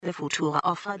The future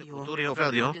of radio. The future of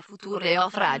radio. The future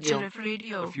of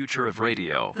radio. The future of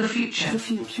radio. The future. The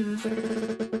future of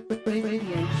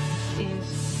radio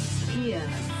is here.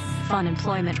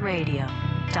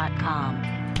 funemploymentradio.com.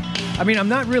 I mean, I'm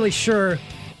not really sure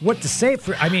what to say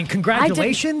for. I mean,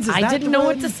 congratulations. I didn't know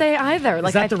what to say either.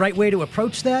 Is that the right way to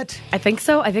approach that? I think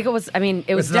so. I think it was. I mean,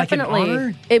 it was definitely. Like an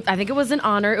honor? I think it was an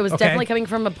honor. It was definitely coming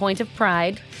from a point of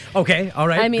pride. Okay, all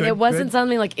right. I mean, good, it wasn't good.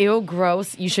 something like, ew,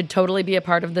 gross. You should totally be a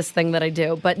part of this thing that I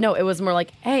do. But no, it was more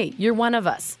like, hey, you're one of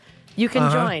us. You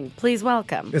can join. Please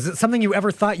welcome. Is it something you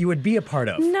ever thought you would be a part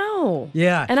of? No.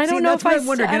 Yeah. And I don't know if I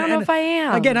wonder. I don't know if I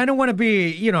am. Again, I don't want to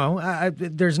be,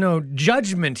 there's no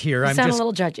judgment here. You sound a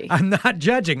little judgy. I'm not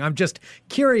judging. I'm just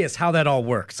curious how that all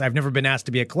works. I've never been asked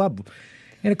to be in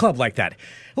a club like that.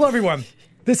 Hello, everyone.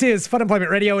 This is Fun Employment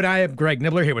Radio, and I am Greg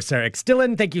Nibbler here with Sarah X.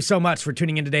 Dillon. Thank you so much for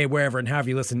tuning in today, wherever and however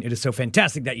you listen. It is so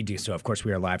fantastic that you do so. Of course,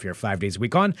 we are live here 5 days a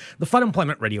week on the Fun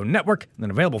Employment Radio Network, and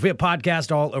then available via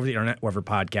podcast all over the internet, wherever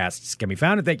podcasts can be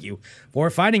found. And thank you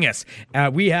for finding us.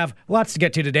 We have lots to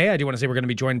get to today. I do want to say we're going to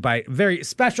be joined by very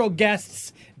special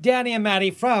guests, Danny and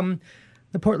Maddie from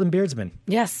the Portland Beardsmen.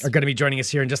 Yes. Are going to be joining us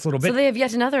here in just a little bit. So they have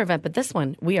yet another event, but this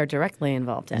one we are directly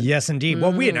involved in. Yes, indeed.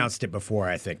 Well, we announced it before,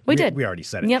 I think. We did. We already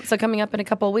said it. Yep. So coming up in a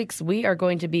couple of weeks, we are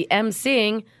going to be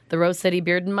emceeing the Rose City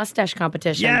Beard and Mustache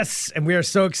competition. Yes, and we are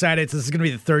so excited. So this is going to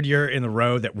be the third year in a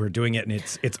row that we're doing it, and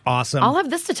it's awesome. I'll have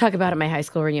this to talk about at my high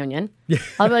school reunion.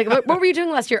 I'll be like, what were you doing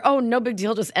last year? Oh, no big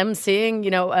deal, just emceeing,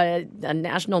 a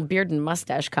national beard and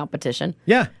mustache competition.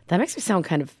 Yeah. That makes me sound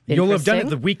kind of interesting. You'll have done it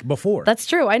the week before. That's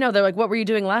true. I know. They're like, what were you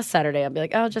doing last Saturday? I'll be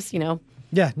like, oh, just,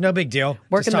 Yeah, no big deal.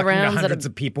 Working just the talking rounds to at hundreds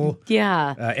of people.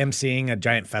 Yeah. Emceeing a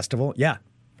giant festival. Yeah.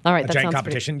 All right, a that giant sounds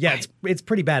competition. Pretty, Yeah, it's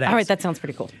pretty badass. All right, that sounds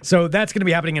pretty cool. So that's going to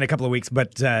be happening in a couple of weeks,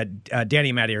 but Danny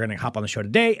and Maddie are going to hop on the show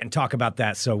today and talk about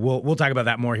that. So we'll talk about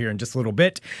that more here in just a little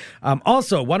bit.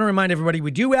 Also, want to remind everybody, we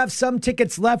do have some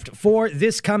tickets left for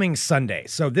this coming Sunday.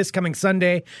 So this coming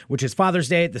Sunday, which is Father's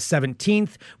Day, the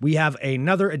 17th, we have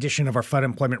another edition of our Fun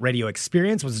Employment Radio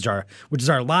Experience, which is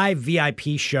our live VIP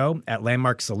show at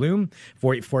Landmark Saloon,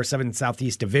 4847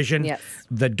 Southeast Division. Yes.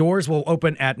 The doors will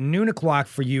open at noon o'clock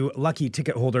for you lucky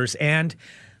ticket holders, and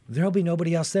there'll be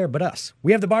nobody else there but us.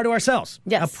 We have the bar to ourselves.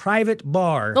 Yes. A private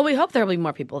bar. Well, we hope there will be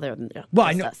more people there than Well,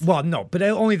 I know. us. Well, no, but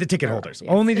only the ticket holders.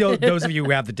 Yes. Only those of you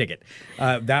who have the ticket.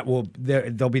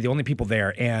 They'll be the only people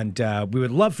there, and we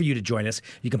would love for you to join us.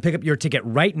 You can pick up your ticket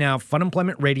right now,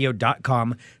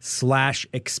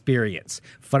 funemploymentradio.com/experience.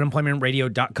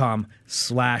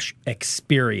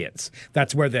 funemploymentradio.com/experience.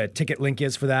 That's where the ticket link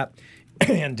is for that.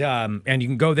 And you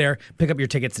can go there, pick up your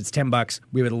tickets. It's $10.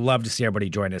 We would love to see everybody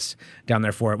join us down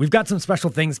there for it. We've got some special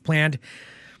things planned.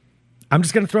 I'm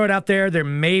just going to throw it out there. There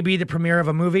may be the premiere of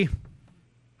a movie,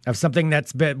 of something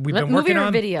we've been working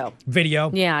on. Video. Video.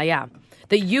 Yeah.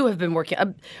 That you have been working.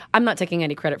 I'm not taking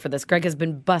any credit for this. Greg has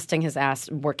been busting his ass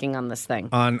working on this thing.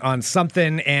 On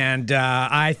something, and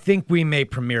I think we may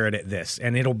premiere it at this,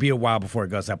 and it'll be a while before it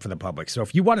goes up for the public. So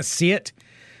if you want to see it,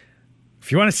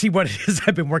 if you want to see what it is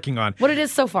I've been working on. What it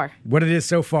is so far,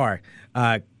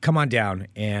 come on down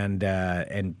and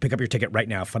pick up your ticket right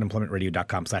now,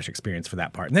 funemploymentradio.com/experience for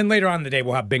that part. And then later on in the day,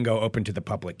 we'll have bingo open to the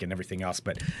public and everything else.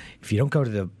 But if you don't go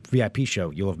to the VIP show,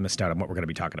 you'll have missed out on what we're going to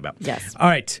be talking about. Yes. All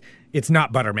right. It's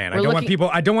not Butterman. I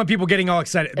don't want people getting all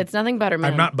excited. It's nothing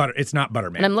Butterman. It's not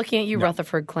Butterman. And I'm looking at you,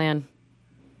 Rutherford clan.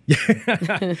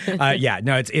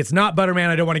 It's not Butterman.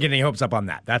 I don't want to get any hopes up on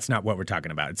that. That's not what we're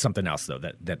talking about. It's something else, though,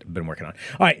 that I've been working on.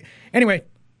 All right. Anyway,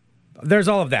 there's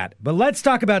all of that. But let's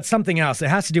talk about something else. It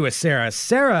has to do with Sarah.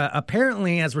 Sarah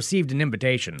apparently has received an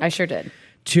invitation. I sure did.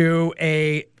 To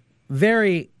a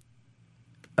very,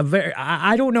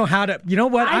 I don't know how to, you know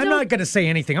what? I'm not going to say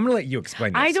anything. I'm going to let you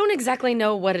explain this. I don't exactly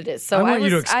know what it is. So I want you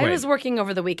to explain. I was working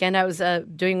over the weekend. I was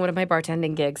doing one of my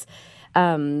bartending gigs.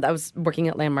 I was working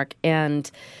at Landmark, and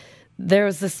there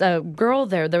was this girl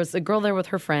there. There was a girl there with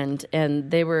her friend, and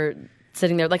they were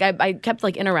sitting there. Like I kept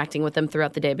interacting with them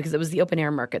throughout the day because it was the open air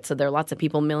market. So there are lots of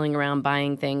people milling around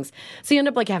buying things. So you end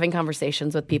up having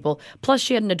conversations with people. Plus,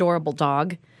 she had an adorable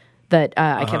dog that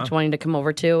I kept wanting to come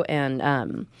over to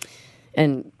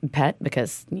and pet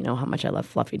because you know how much I love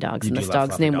fluffy dogs. And this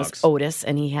dog's name was Otis,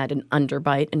 and he had an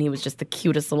underbite, and he was just the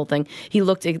cutest little thing. He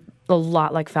looked a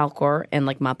lot like Falcor and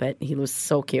like Muppet. He was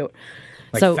so cute.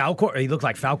 Falcor? He looked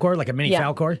like Falcor, like a mini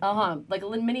Falcor? Like a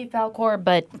mini Falcor,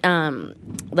 but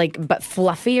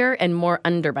fluffier and more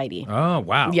underbitey. Oh,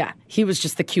 wow. Yeah, he was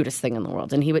just the cutest thing in the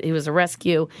world. And he was a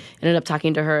rescue. Ended up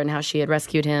talking to her and how she had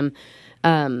rescued him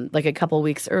a couple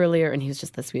weeks earlier, and he was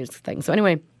just the sweetest thing. So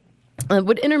anyway, I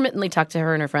would intermittently talk to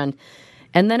her and her friend,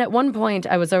 And then at one point,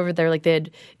 I was over there, like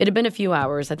it had been a few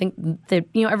hours. I think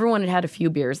everyone had a few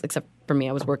beers, except for me.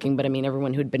 I was working, but I mean,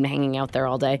 everyone who'd been hanging out there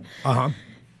all day. Uh-huh.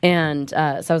 And so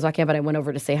I was walking up, and I went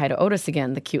over to say hi to Otis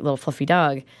again, the cute little fluffy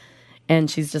dog. And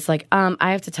she's just like,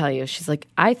 I have to tell you, she's like,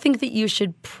 I think that you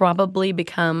should probably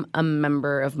become a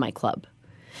member of my club.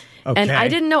 Okay. And I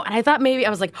didn't know. And I thought maybe,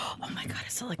 I was like, oh my God,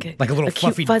 is it like a little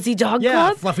fluffy, cute fuzzy dog club?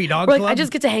 Yeah, fluffy dog Where, club. I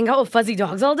just get to hang out with fuzzy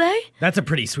dogs all day? That's a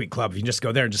pretty sweet club. You can just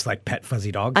go there and just like pet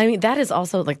fuzzy dogs. I mean, that is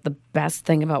also like the best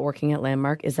thing about working at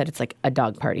Landmark is that it's like a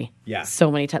dog party. Yeah. So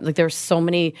many times. Like there are so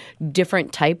many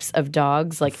different types of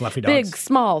dogs, like Fluffy dogs. big,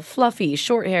 small, fluffy,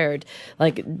 short-haired,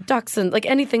 like dachshund, like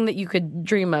anything that you could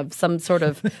dream of, some sort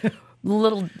of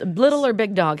little or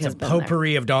big dog has been there.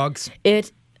 Potpourri of dogs.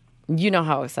 You know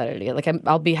how excited I get. Like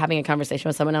I'll be having a conversation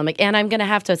with someone, and I'm like, and I'm going to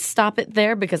have to stop it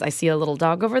there because I see a little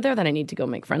dog over there that I need to go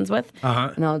make friends with.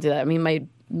 Uh-huh. And I'll do that. I mean, my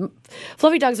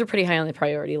fluffy dogs are pretty high on the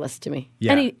priority list to me.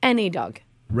 Yeah. Any dog.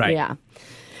 Right. Yeah.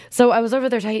 So I was over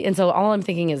there, and so all I'm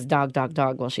thinking is dog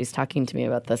while she's talking to me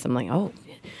about this. I'm like, oh,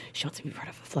 she wants to be part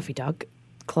of a fluffy dog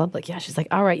club? Like, yeah. She's like,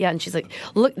 all right, yeah. And she's like,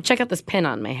 look, check out this pin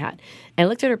on my hat. And I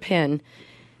looked at her pin,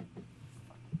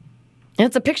 and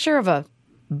it's a picture of a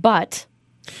butt.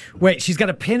 Wait, she's got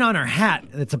a pin on her hat.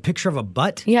 It's a picture of a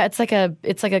butt? Yeah, it's like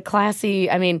a classy.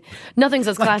 I mean, nothing's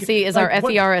as classy as our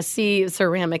what? FERSC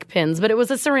ceramic pins, but it was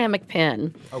a ceramic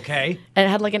pin. Okay. And it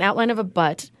had like an outline of a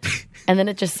butt, and then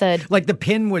it just said, Like the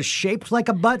pin was shaped like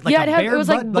a butt? Like yeah, a bear it was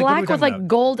butt? like what are we black with talking like about?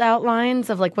 gold outlines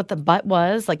of like what the butt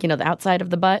was, like the outside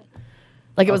of the butt.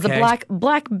 Like it was Okay. a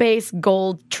black base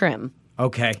gold trim,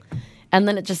 Okay. and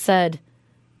then it just said,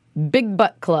 "Big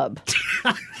Butt Club."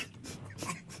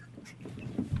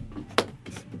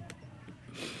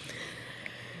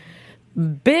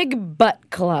 Big Butt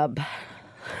Club.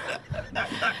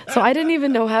 So I didn't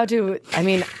even know how to. I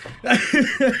mean,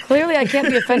 clearly I can't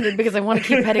be offended because I want to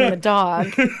keep petting the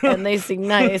dog, and they seem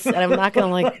nice, and I'm not going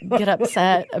to like get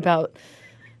upset about.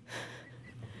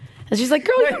 And she's like,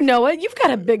 "Girl, you know it. You've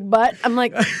got a big butt." I'm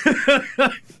like,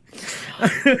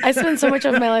 I spent so much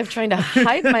of my life trying to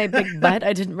hide my big butt.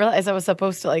 I didn't realize I was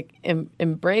supposed to like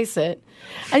embrace it.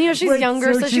 And she's Wait,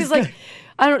 younger, so so she's like.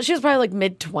 She was probably like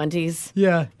mid-20s.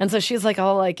 Yeah. And so she's like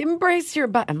all like, embrace your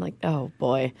butt. I'm like, oh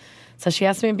boy. So she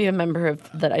asked me to be a member of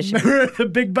that. I should The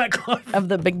Big Butt Club. of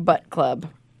the Big Butt Club.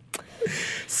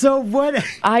 So what?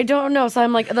 I don't know. So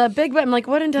I'm like, the big butt. I'm like,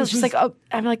 what entails? She's like, oh,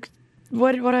 I'm like,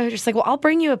 what? She's like, well, I'll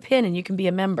bring you a pin and you can be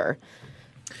a member.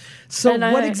 So And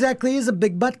what exactly is a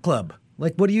Big Butt Club?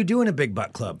 Like, what do you do in a Big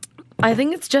Butt Club? I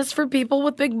think it's just for people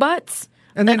with big butts.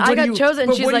 And then I what do got you- chosen.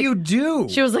 but She's what do like, you do?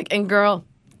 She was like, and girl,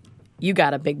 you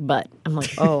got a big butt. I'm like,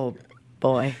 oh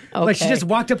boy. Okay. Like, she just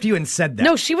walked up to you and said that.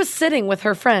 No, she was sitting with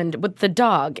her friend with the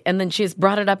dog, and then she just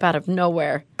brought it up out of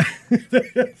nowhere.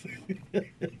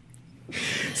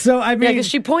 So, I mean... Yeah, because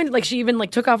she pointed, like, she even,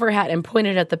 like, took off her hat and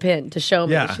pointed at the pin to show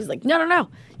me. Yeah. She's like, no.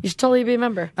 You should totally be a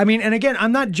member. I mean, and again,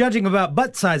 I'm not judging about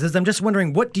butt sizes. I'm just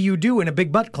wondering, what do you do in a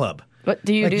Big Butt Club? What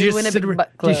do you Like, do just in a sit big ar-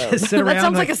 butt do you club? just sit That around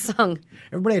sounds like- like a song.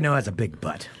 Everybody I know has a big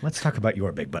butt. Let's talk about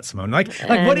your big butt, Simone. Like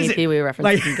what is it? Pee Wee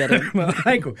reference you can get it.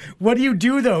 Like, what do you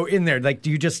do though in there? Like,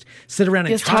 do you just sit around and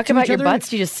You just talk to about each your other? butts?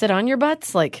 Do you just sit on your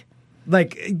butts? Like,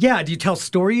 Yeah. Do you tell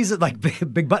stories like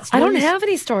big butt I stories? don't have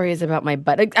any stories about my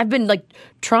butt. I've been, like,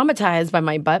 traumatized by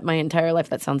my butt my entire life.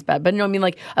 That sounds bad. But, I mean,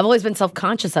 like, I've always been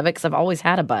self-conscious of it because I've always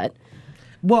had a butt.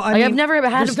 Well, I Like, mean, I've never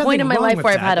had there's a point in my nothing wrong life with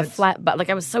where I've that. had a That's- flat butt. Like,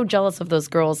 I was so jealous of those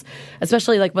girls,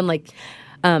 especially like when like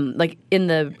in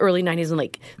the early 90s when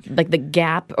like the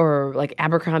Gap or like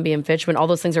Abercrombie and Fitch, when all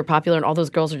those things are popular and all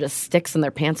those girls are just sticks and their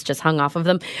pants just hung off of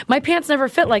them. My pants never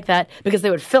fit like that because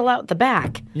they would fill out the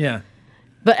back. Yeah.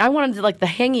 But I wanted like the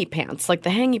hangy pants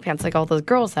like all those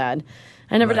girls had.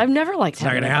 I've never liked It's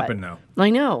not having going to a happen butt. though.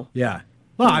 I know. Yeah.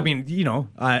 Well, I mean,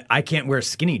 I can't wear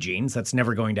skinny jeans. That's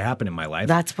never going to happen in my life.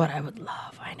 That's what I would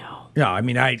love. I know. Yeah, I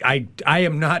mean, I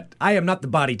am not the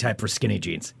body type for skinny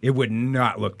jeans. It would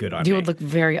not look good on me. You would look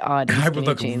very odd in I skinny would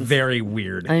look jeans. very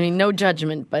weird. I mean, no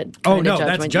judgment, but Oh kind no, of that's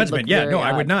judgment. You'd judgment. look Yeah, very no,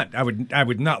 I would odd. not. I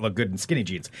would not look good in skinny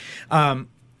jeans. And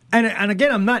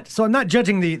again, I'm not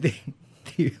judging the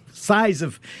size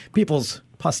of people's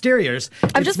posteriors.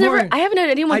 I It's haven't had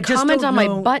anyone I just comment don't on my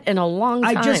know- butt in a long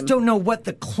time. I just don't know what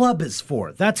the club is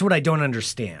for. That's what I don't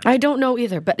understand. I don't know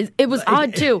either, but it was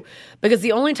odd too, because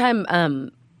the only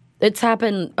time it's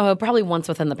happened probably once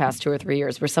within the past 2 or 3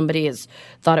 years where somebody has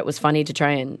thought it was funny to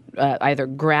try and either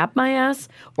grab my ass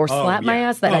or slap my yeah.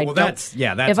 ass. That Oh, I well, don't. that's if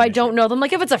an I don't know them,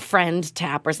 like if it's a friend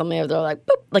tap or something, they're like,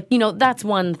 boop, like that's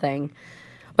one thing.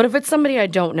 But if it's somebody I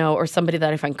don't know or somebody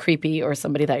that I find creepy or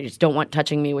somebody that I just don't want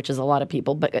touching me, which is a lot of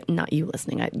people, but not you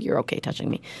listening, you're okay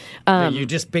touching me. You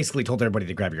just basically told everybody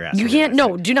to grab your ass. You can't.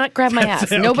 No, do not grab my ass.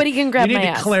 Okay. Nobody can grab my ass. You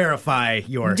need to clarify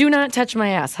your... Do not touch my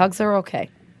ass. Hugs are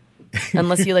okay.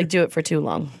 Unless you do it for too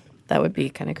long. That would be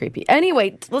kind of creepy.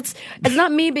 Anyway, it's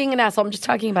not me being an asshole. I'm just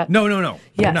talking about... No. Yes.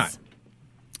 You're not.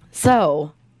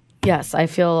 So, yes, I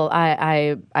feel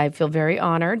very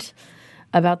honored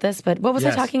about this. But what was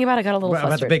I talking about? I got a little flustered.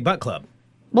 About the Big Butt Club.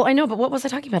 Well, I know, but what was I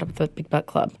talking about the Big Butt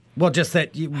Club? Well, just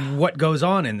that what goes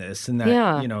on in this, and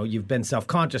that you've been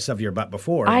self-conscious of your butt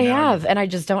before. I have, and I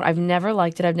just don't. I've never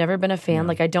liked it. I've never been a fan.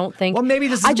 I don't think. Well, maybe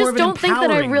this is I just more of an don't think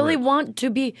that I really group. want to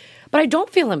be. But I don't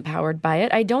feel empowered by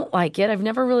it. I don't like it. I've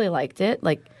never really liked it.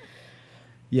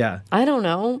 Yeah. I don't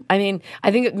know. I mean,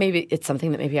 I think it's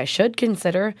something that maybe I should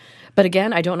consider. But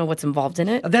again, I don't know what's involved in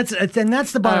it. That's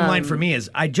the bottom line for me is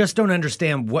I just don't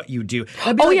understand what you do.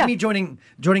 That'd be me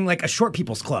joining like a short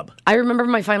people's club. I remember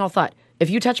my final thought. If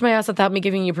you touch my ass without me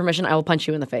giving you permission, I will punch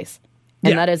you in the face.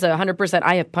 And that is 100%.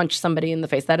 I have punched somebody in the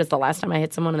face. That is the last time I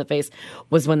hit someone in the face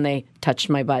was when they touched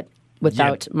my butt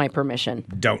without my permission.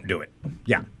 Don't do it.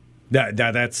 Yeah.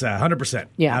 That's 100%.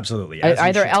 Yeah. Absolutely.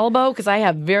 Either elbow, because I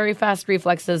have very fast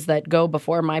reflexes that go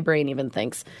before my brain even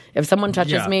thinks. If someone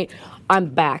touches me, I'm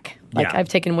back. I've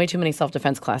taken way too many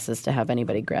self-defense classes to have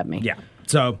anybody grab me. Yeah.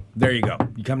 So there you go.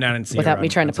 You come down and see without her me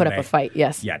trying to put Sunday. up a fight.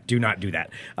 Yes. Yeah. Do not do that.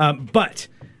 But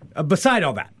beside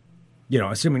all that,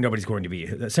 assuming nobody's going to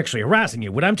be sexually harassing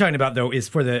you, what I'm talking about though is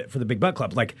for the Big Butt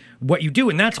Club, like what you do,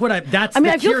 and that's what I feel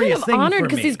kind of honored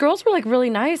because these girls were really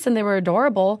nice and they were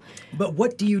adorable. But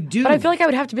what do you do? But I feel like I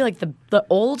would have to be the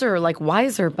older,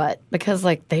 wiser butt because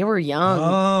they were young.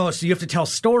 Oh, so you have to tell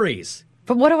stories.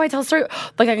 But what do I tell story?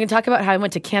 I can talk about how I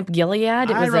went to Camp Gilead.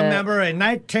 I remember in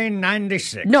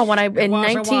 1996. No, in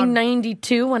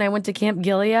 1992 when I went to Camp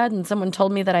Gilead and someone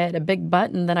told me that I had a big butt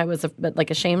and then I was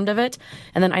ashamed of it.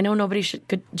 And then I know nobody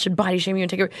should body shame you and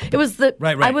take it. It was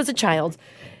right. I was a child.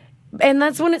 And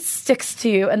that's when it sticks to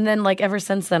you. And then ever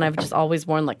since then, I've just always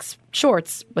worn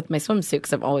shorts with my swimsuit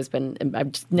because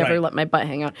I've just never let my butt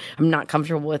hang out. I'm not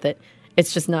comfortable with it.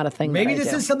 It's just not a thing. Maybe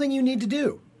this is something you need to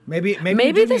do. Maybe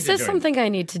this is something I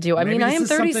need to do. I mean, I am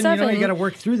 37. You got to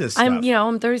work through this stuff.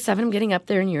 I'm 37. I'm getting up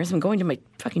there in years. I'm going to my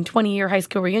fucking 20-year high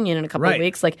school reunion in a couple of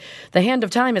weeks. The hand of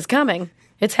time is coming.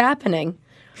 It's happening.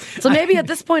 So maybe at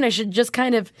this point I should just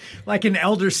kind of like an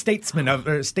elder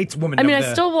stateswoman. I mean,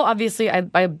 I still will obviously.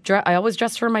 I always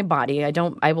dress for my body. I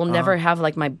will never have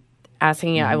my ass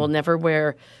hanging out. I will never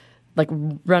wear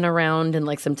run around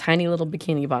in some tiny little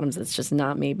bikini bottoms. It's just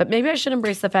not me. But maybe I should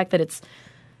embrace the fact that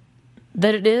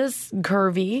it is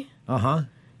curvy.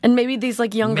 And maybe these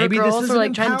younger girls are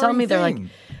trying to tell me they're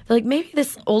maybe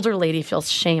this older lady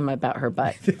feels shame about her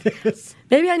butt.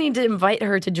 Maybe I need to invite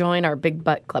her to join our Big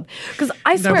Butt Club. Because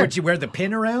I swear. Now, would you wear the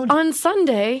pin around? On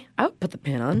Sunday, I would put the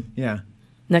pin on. Yeah.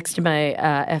 Next to my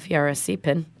FERSC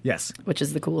pin. Yes. Which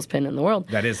is the coolest pin in the world.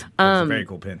 That is. That's a very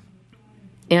cool pin.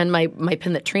 And my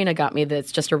pin that Trina got me,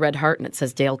 that's just a red heart and it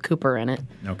says Dale Cooper in it.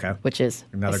 Okay. Which is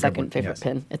my second favorite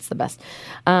pin. It's the best.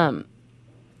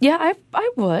 Yeah, I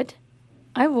would.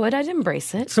 I'd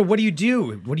embrace it. So what do you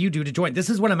do? What do you do to join? This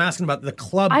is what I'm asking about the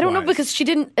club. I don't know because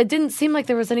it didn't seem like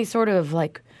there was any sort of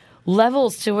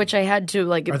levels to which I had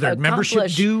to Are there membership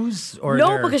dues or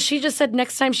no? Because she just said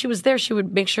next time she was there, she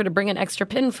would make sure to bring an extra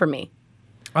pin for me.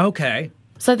 Okay.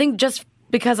 So I think just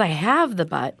because I have the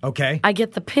butt, okay, I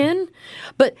get the pin.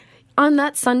 But on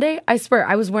that Sunday, I swear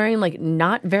I was wearing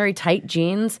not very tight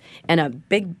jeans and a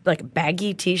big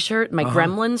baggy T-shirt, my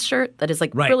Gremlins shirt that is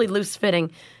really loose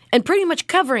fitting. And pretty much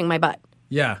covering my butt.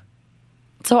 Yeah.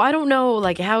 So I don't know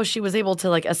how she was able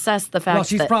to assess the fact. Well,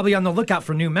 she's probably on the lookout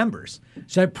for new members.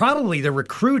 So probably they're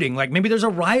recruiting. Maybe there's a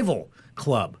rival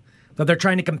club that they're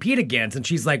trying to compete against, and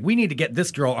she's we need to get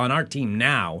this girl on our team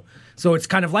now. So it's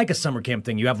kind of like a summer camp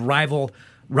thing. You have rival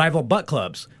butt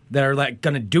clubs that are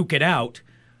going to duke it out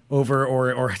over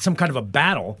or some kind of a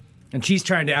battle, and she's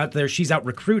trying to she's out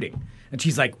recruiting. And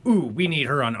she's like, ooh, we need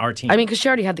her on our team. I mean, because she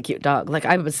already had the cute dog.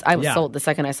 I was sold the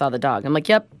second I saw the dog. I'm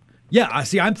yep. Yeah, I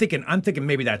see. I'm thinking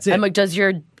maybe that's it. I'm does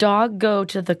your dog go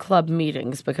to the club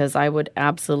meetings? Because I would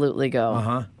absolutely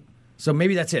go. So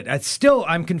maybe that's it.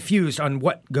 I'm confused on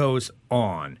what goes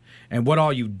on and what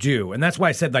all you do. And that's why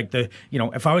I said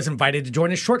if I was invited to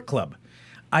join a short club,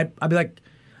 I'd be like,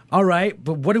 all right,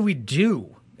 but what do we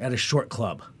do at a short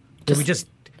club? Do we just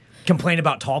complain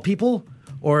about tall people?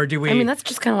 Or do we... I mean, that's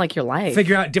just kind of your life.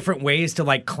 Figure out different ways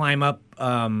to, climb up,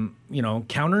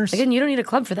 counters? Again, you don't need a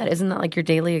club for that. Isn't that, your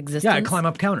daily existence? Yeah, I climb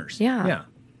up counters. Yeah.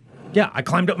 Yeah, I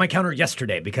climbed up my counter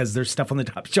yesterday because there's stuff on the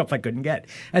top shelf I couldn't get.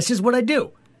 That's just what I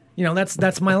do.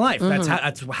 That's my life.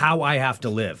 That's how I have to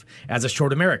live as a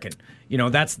short American.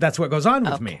 That's what goes on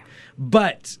with me.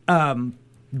 But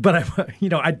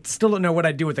I still don't know what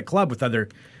I'd do with a club with other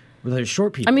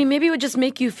short people. I mean, maybe it would just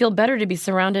make you feel better to be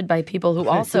surrounded by people who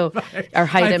also are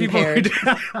height impaired.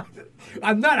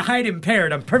 I'm not height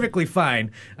impaired. I'm perfectly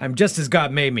fine. I'm just as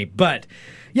God made me. But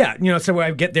yeah, so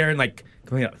I get there and like,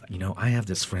 I have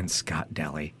this friend Scott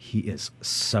Daly. He is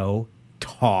so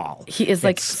tall. He is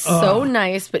so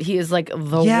nice, but he is like the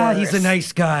worst. Yeah, he's a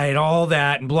nice guy and all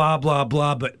that and blah, blah,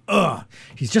 blah. But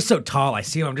he's just so tall. I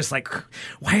see him. I'm just like,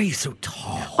 why are you so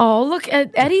tall? Oh, look,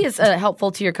 Eddie is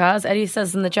helpful to your cause. Eddie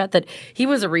says in the chat that he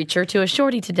was a reacher to a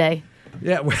shorty today.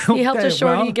 Yeah, well, he helped a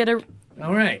shorty get a...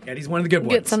 All right, Eddie's one of the good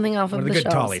ones. Get something off one of the the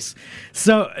good shelves. tallies.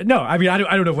 So no, I mean I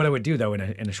don't know what I would do though in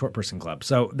a short person club.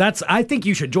 So I think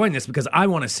you should join this because I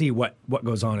want to see what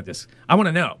goes on at this. I want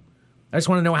to know. I just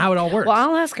want to know how it all works. Well,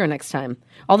 I'll ask her next time.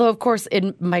 Although, of course,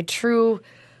 in my true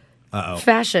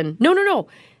fashion, no,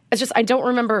 it's just I don't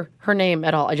remember her name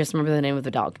at all. I just remember the name of the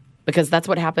dog because that's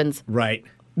what happens. Right.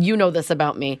 You know this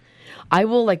about me. I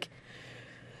will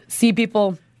see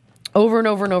people over and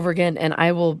over and over again, and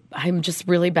I'm just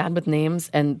really bad with names,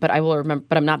 but I will remember.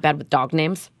 But I'm not bad with dog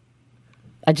names.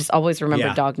 I just always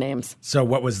remember dog names. So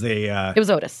what was the? It was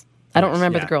Otis. I don't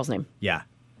remember the girl's name. Yeah.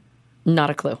 Not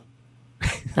a clue.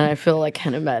 And I feel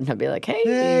kind of bad, and I'd be like,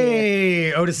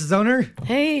 "Hey, Otis's owner.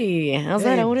 Hey, how's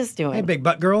that Otis doing? Hey, big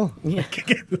butt girl. Yeah."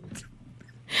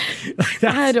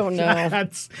 I don't know.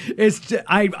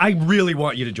 I really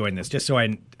want you to join this just so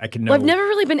I can know. Well, I've never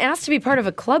really been asked to be part of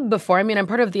a club before. I mean, I'm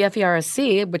part of the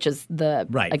FERSC, which is the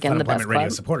best Radio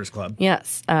club. Supporters Club.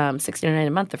 Yes, $69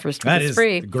 a month. The first week is That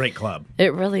free. is a great club.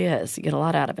 It really is. You get a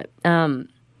lot out of it.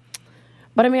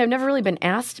 But I mean, I've never really been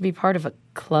asked to be part of a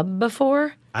club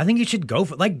before. I think you should go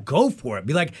for it.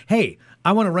 Be like, hey,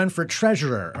 I want to run for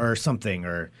treasurer or something,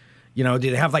 or do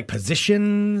they have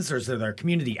positions, or is there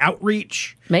community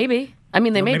outreach? Maybe. I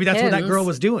mean, they maybe that's what that girl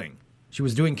was doing. She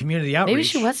was doing community outreach. Maybe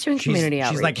she was doing community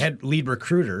outreach. She's like lead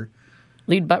recruiter.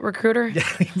 Lead butt recruiter?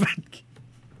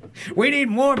 We need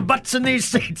more butts in these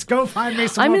seats. Go find me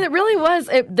some. I mean, it really was.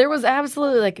 There was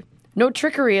absolutely no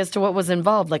trickery as to what was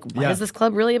involved. What is this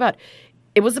club really about?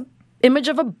 It was an image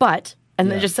of a butt,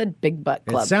 and they just said Big Butt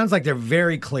Club. It sounds like they're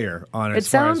very clear on it. It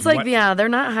sounds like, they're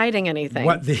not hiding anything.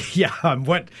 What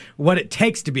it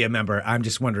takes to be a member. I'm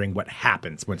just wondering what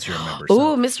happens once you're a member.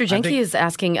 Oh, Mr. Jenke is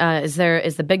asking, is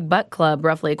the Big Butt Club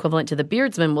roughly equivalent to the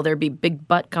Beardsmen? Will there be big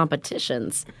butt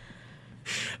competitions?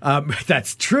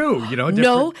 That's true.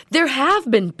 No, there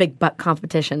have been big butt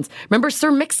competitions. Remember,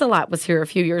 Sir Mix-a-Lot was here a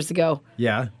few years ago.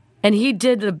 Yeah. And he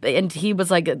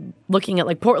was looking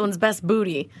at Portland's best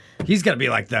booty. He's got to be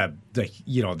the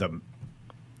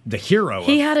hero.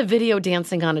 He had a video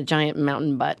dancing on a giant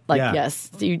mountain butt. Yes,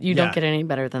 you don't get any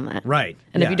better than that. Right.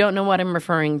 And if you don't know what I'm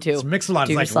referring to, so Mix-a-Lot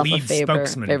is like lead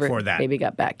spokesman for that. Baby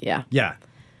got back. Yeah. Yeah.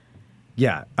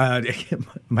 Yeah.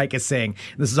 Mike is saying,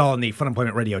 this is all in the Fun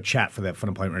Employment Radio chat for the Fun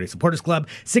Employment Radio Supporters Club.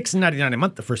 $6.99 a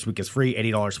month. The first week is free,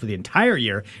 $80 for the entire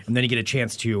year. And then you get a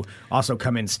chance to also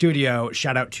come in studio.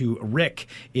 Shout out to Rick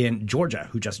in Georgia,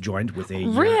 who just joined with a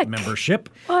year membership.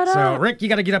 What up? Rick, you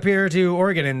got to get up here to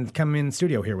Oregon and come in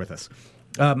studio here with us.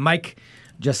 Mike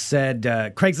just said,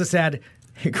 Craigslist ad,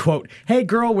 quote, "Hey,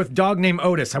 girl with dog named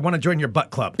Otis, I want to join your butt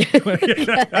club."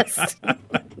 Yes.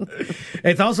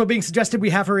 It's also being suggested we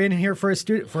have her in here for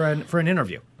an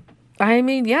interview. I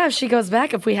mean, yeah, if she goes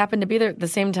back, if we happen to be there at the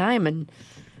same time and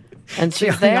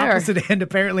she's there. On the opposite end,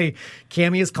 apparently,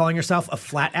 Cammie is calling herself a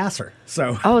flat asser.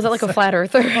 So, is that a flat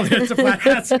earther? It's a flat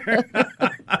asser.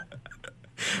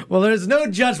 Well, there's no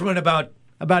judgment about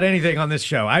anything on this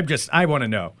show. I want to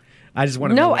know. I just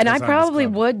want to know. No, and I probably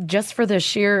would just for the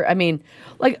sheer. I mean,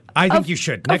 I think you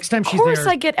should. Next time she's there. Of course,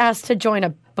 I get asked to join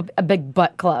a big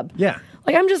butt club. Yeah.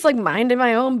 I'm just minding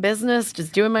my own business,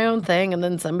 just doing my own thing, and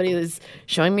then somebody is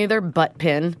showing me their butt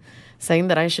pin, saying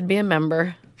that I should be a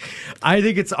member. I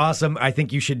think it's awesome. I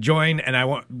think you should join,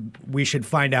 and we should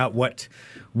find out what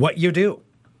you do,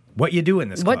 what you do in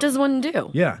this club. What does one do?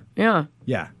 Yeah. Yeah.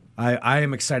 Yeah. I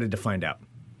am excited to find out.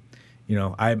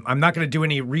 I'm not going to do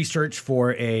any research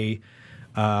for a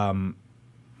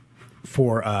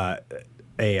short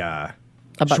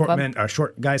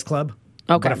guys club.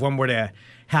 Okay. But if one were to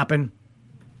happen,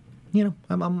 I'm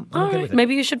All good right. with it.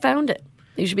 Maybe you should found it.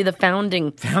 You should be the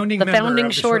founding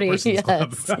shorty.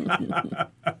 Yes.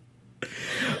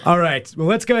 All right. Well,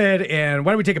 let's go ahead and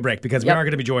why don't we take a break because we are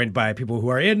going to be joined by people who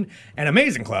are in an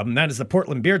amazing club, and that is the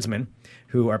Portland Beardsmen,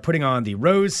 who are putting on the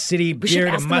Rose City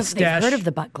Beard and Mustache. They've heard of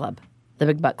the Butt Club. the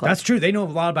Big Butt Club. That's true. They know a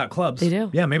lot about clubs. They do.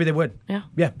 Yeah, maybe they would. Yeah.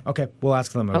 Yeah. Okay. We'll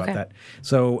ask them about Okay. that.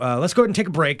 So let's go ahead and take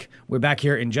a break. We're back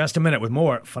here in just a minute with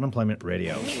more Fun Employment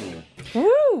Radio.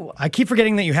 Woo! I keep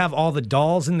forgetting that you have all the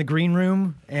dolls in the green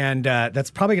room, and that's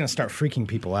probably going to start freaking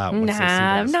people out. Once they see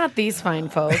Nah, those. not these fine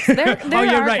folks. They're Oh,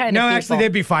 you're our right. kind No, of actually, people.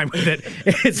 they'd be fine with it.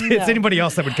 It's anybody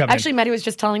else that would come Actually, Maddie was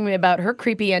just telling me about her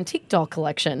creepy antique doll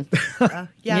collection.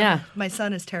 Yeah. My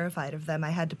son is terrified of them. I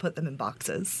had to put them in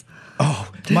boxes.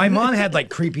 in. My mom had like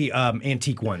creepy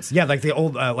antique ones. Yeah, like the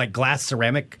old like glass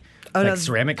ceramic, no,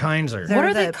 ceramic kinds. Or What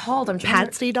are they the called? I'm trying to...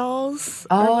 Patsy dolls.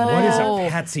 Oh. what is a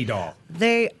Patsy doll?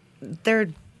 They're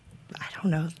I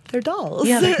don't know. They're dolls.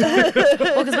 Yeah.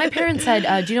 Well, because my parents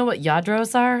had, do you know what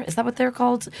yadros are? Is that what they're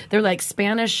called? They're like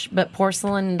Spanish, but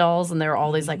porcelain dolls, and they're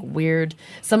all these like weird.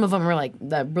 Some of them were like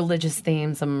the religious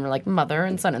themes. Some of them were like mother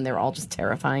and son, and they were all just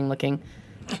terrifying looking.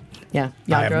 Yeah,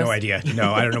 yadros. I have no idea.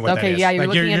 No, I don't know what that Okay, is. yeah, you're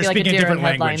looking at you're me like a speaking a deer in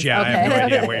different language. headlines. Yeah, I have no Okay.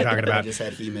 idea what you're talking I about. just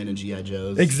had He-Man and G.I.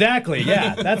 Joes. Exactly.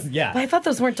 Yeah, that's But I thought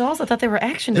those weren't dolls. I thought they were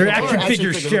action They're figures. action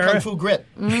figures, Kung Sheriff. Fu Grip.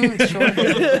 Sure.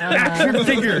 Action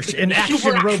figures, an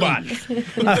action robot.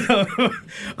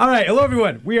 All right, hello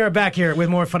everyone. We are back here with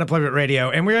more Fun Employment Radio,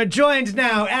 and we are joined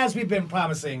now, as we've been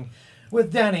promising,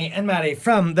 with Danny and Maddie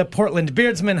from the Portland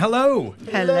Beardsmen. Hello.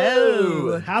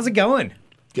 Hello. How's it going?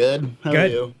 Good. How Good.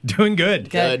 are you? Doing good.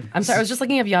 Good. I'm sorry. I was just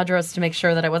looking at yadros to make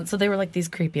sure that I wasn't. So they were like these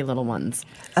creepy little ones.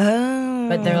 Oh.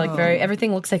 But they're like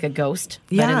everything looks like a ghost.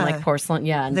 But in Yeah. like porcelain.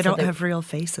 Yeah. And They so don't have real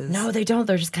faces. No, they don't.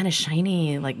 They're just kind of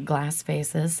shiny, like glass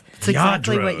faces. That's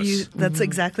exactly what Yadros. That's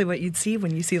exactly what you'd see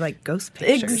when you see like ghost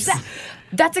pictures.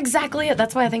 That's exactly it.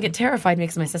 That's why I think it terrified me,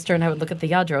 because my sister and I would look at the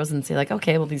yadros and see like,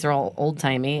 okay, well, these are all old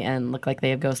timey and look like they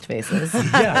have ghost faces.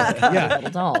 Yeah. Little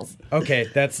dolls. Okay,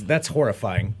 that's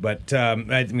horrifying, but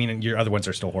I mean, your other ones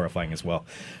are still horrifying as well.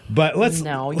 But let's.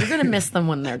 No, you're gonna miss them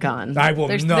when they're gone. I will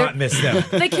not miss them.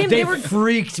 They were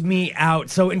freaked me out.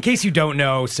 So, in case you don't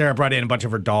know, Sarah brought in a bunch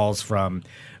of her dolls from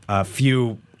a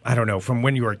few. I don't know, from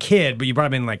when you were a kid, but you brought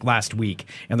them in like last week.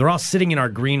 And they're all sitting in our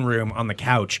green room on the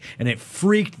couch. And it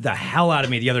freaked the hell out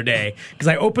of me the other day because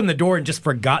I opened the door and just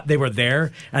forgot they were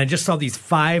there. And I just saw these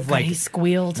five like he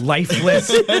squealed. lifeless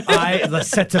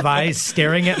sets of eyes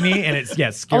staring at me. And it's,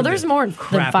 yes. Oh, there's more than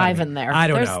five in there. I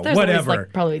don't there's, know. There's at least, Whatever.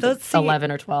 like, probably Let's see.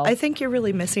 11 or 12. I think you're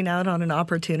really missing out on an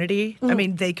opportunity. Mm. I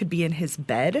mean, they could be in his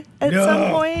bed at No.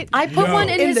 some point. I put No. one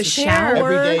in his the chair.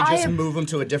 shower. Every day, I just have- move them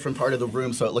to a different part of the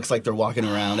room so it looks like they're walking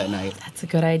around at night. That's a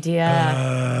good idea.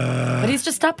 But he's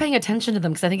just stopped paying attention to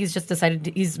them because I think he's just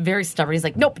decided he's very stubborn. He's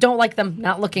like, nope, don't like them.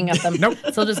 Not looking at them. Nope.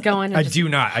 So he'll just go in. And I just, do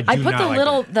not. I put do the not like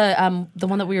little the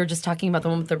one that we were just talking about, the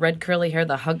one with the red curly hair,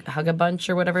 the hug a bunch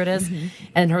or whatever it is,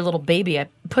 and her little baby. I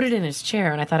put it in his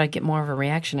chair, and I thought I'd get more of a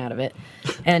reaction out of it.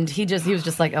 And he was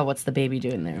just like, oh, what's the baby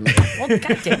doing there? I'm like, well,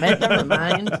 God damn it, never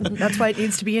mind. That's why it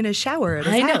needs to be in his shower at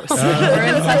his I know. house. Or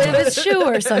inside of his shoe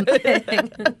or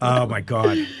something. Oh my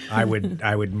God. I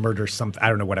would murder something. I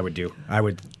don't know what I would do.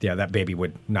 That baby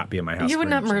would not be in my house. You would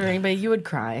very not much. murder anybody. You would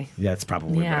cry. Yeah, that's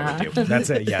probably Yeah. what I would do. That's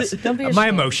it, yes. Don't be My ashamed.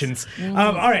 emotions.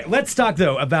 All right, let's talk,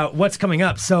 though, about what's coming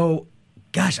up. So,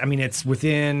 gosh, I mean, it's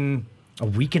within a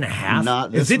week and a half.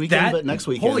 Not this Is it weekend, that? but next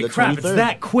weekend, Holy the crap, it's 23rd.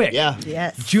 that quick. Yeah.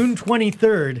 Yes. June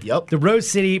 23rd. Yep. The Rose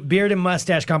City Beard and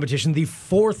Mustache Competition, the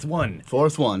fourth one.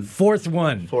 Fourth one.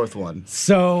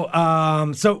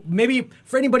 So maybe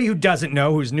for anybody who doesn't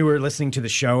know, who's newer listening to the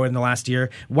show in the last year,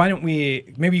 why don't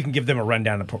maybe you can give them a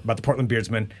rundown about the Portland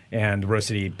Beardsmen and the Rose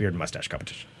City Beard and Mustache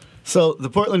Competition. So the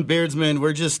Portland Beardsmen,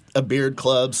 we're just a beard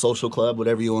club, social club,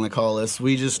 whatever you want to call us.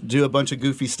 We just do a bunch of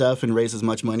goofy stuff and raise as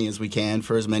much money as we can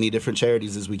for as many different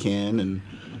charities as we can. And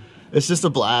it's just a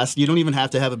blast. You don't even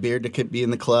have to have a beard to be in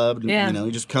the club. Yeah.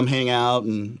 You just come hang out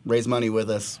and raise money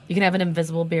with us. You can have an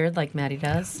invisible beard like Maddie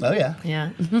does. Oh, yeah. Yeah.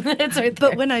 It's right there.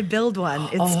 But when I build one,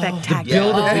 it's spectacular.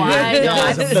 Yeah. Oh, I know.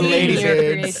 I've The seen lady your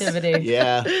beards. creativity.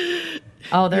 Yeah.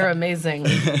 Oh, they're amazing.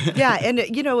 Yeah, and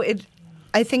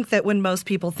I think that when most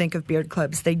people think of beard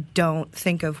clubs, they don't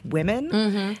think of women.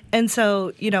 Mm-hmm. And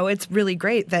so, it's really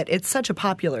great that it's such a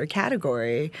popular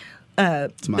category. my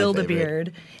Build a favorite.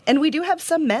 beard. And we do have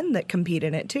some men that compete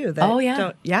in it too. That Oh,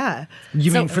 yeah. Yeah.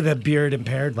 You So- mean for the beard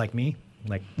impaired like me?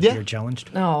 Like Yeah. beard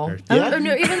challenged? No. Or- Yeah.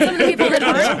 No, even some of the people that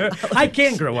aren't. I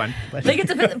can grow one. But They get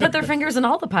to put their fingers in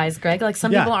all the pies, Greg. Like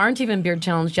some Yeah. people aren't even beard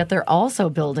challenged yet. They're also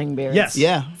building beards. yes.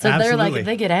 Yeah. So they're absolutely. like,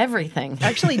 they get everything.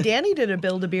 Actually, Danny did a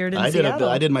Build a Beard in I did Seattle.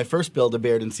 I did my first Build a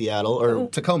Beard in Seattle, or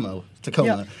Tacoma.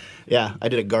 Yeah. Yeah, I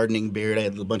did a gardening beard. I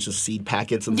had a bunch of seed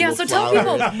packets and Yeah, little so tell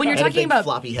flowers. people, when you're I had a talking big about-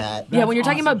 floppy hat. Yeah, when you're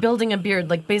talking about building a beard,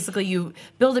 like basically you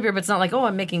build a beard, but it's not like, oh,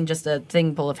 I'm making just a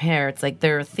thing full of hair. It's like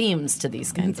there are themes to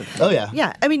these kinds of things. Oh yeah.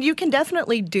 Yeah, I mean, you can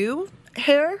definitely do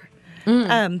hair,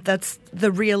 That's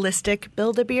the realistic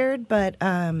Build-A-Beard, but,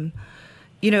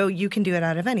 you can do it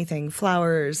out of anything.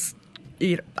 Flowers.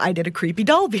 I did a creepy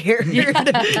doll beard. You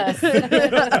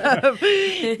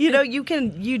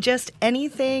just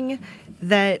anything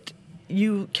that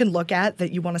you can look at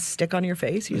that you want to stick on your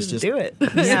face, you just do it.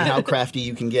 See how crafty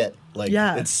you can get.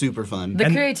 It's super fun. The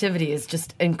creativity is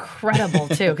just incredible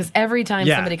too, because every time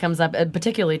somebody comes up,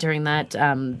 particularly during that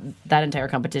entire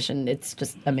competition, it's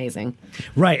just amazing.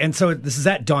 Right, and so this is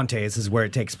at Dante's, is where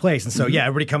it takes place, and so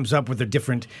everybody comes up with their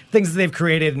different things that they've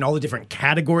created and all the different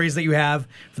categories that you have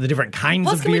for the different kinds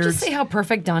of beards. Can we just say how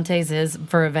perfect Dante's is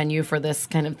for a venue for this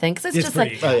kind of thing? Because it's just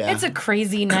it's a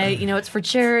crazy night. It's for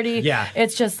charity. Yeah,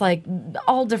 it's just like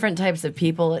all different types of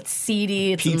people. It's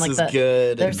seedy. It's Pizza's like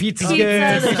good. There's Pizza's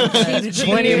good.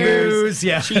 Plenty of booze,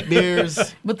 cheap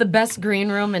beers. With the best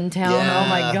green room in town. Yeah, oh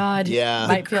my God. Yeah.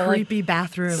 Might feel creepy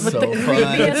bathroom. With the fun.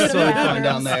 creepiest So fun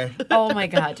down there. Oh my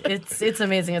God. It's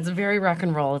amazing. It's very rock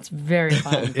and roll. It's very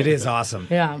fun. It is awesome.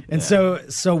 Yeah. And so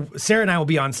Sarah and I will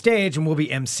be on stage and we'll be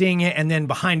emceeing it, and then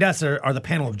behind us are the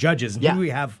panel of judges. And who do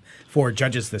we have for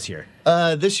judges this year?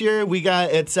 This year we got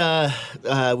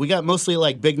mostly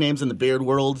like big names in the beard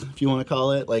world, if you want to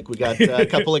call it. Like we got a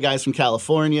couple of guys from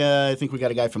California. I think we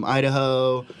got a guy from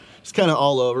Idaho. Just kind of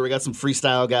all over. We got some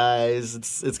freestyle guys.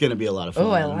 It's going to be a lot of fun.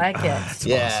 Oh, I like it.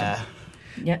 Yeah. Awesome.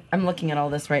 Yeah, I'm looking at all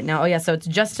this right now. Oh yeah, so it's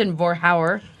Justin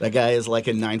Vorhauer. That guy is like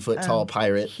a 9-foot tall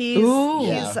pirate. He's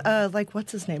like,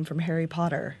 what's his name from Harry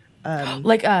Potter? Hagrid.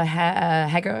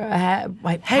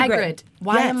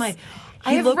 Why am I?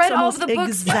 I have read all of the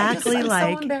books. Exactly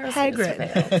like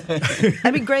Hagrid. I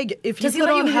mean, Greg, if you put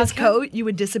on his coat, you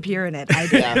would disappear in it. I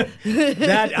do.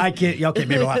 That I can't. Okay,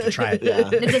 maybe I'll have to try it. Yeah.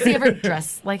 Does he ever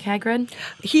dress like Hagrid?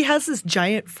 He has this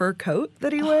giant fur coat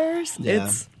that he wears. Yeah.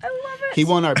 I love it. He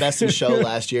won our Best in Show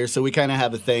last year, so we kind of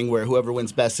have a thing where whoever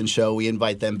wins Best in Show, we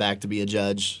invite them back to be a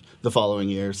judge the following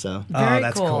year. So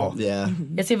that's cool. Yeah.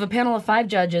 Yes, you have a panel of 5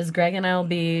 judges. Greg and I will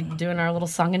be doing our little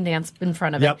song and dance in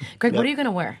front of it. Greg, what are you going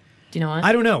to wear? Do you know what?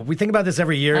 I don't know. We think about this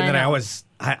every year, and then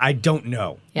I don't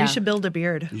know. Yeah. You should build a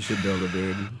beard. You should build a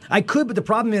beard. I could, but the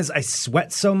problem is I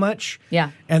sweat so much.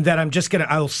 Yeah. And that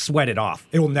I'll sweat it off.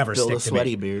 It will never build stick a to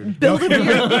sweaty me. beard. Build a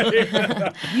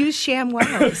beard. Use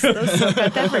ShamWows. Those soak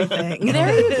up everything.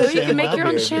 There you go. You can make your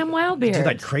own ShamWow beard. Do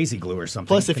like crazy glue or something.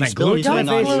 Plus, if you spill anything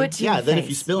on you, if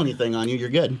you spill anything on you, you're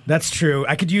good. That's true.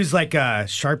 I could use like a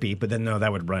Sharpie, but then no,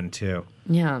 that would run too.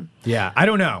 Yeah. Yeah. I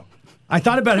don't know. I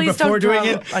thought about it before doing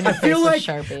it. I feel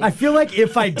like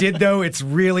if I did though, it's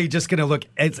really just going to look.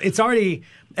 It's already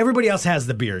everybody else has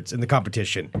the beards in the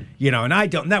competition, and I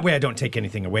don't. That way, I don't take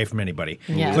anything away from anybody.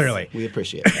 Yes. Clearly, we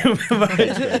appreciate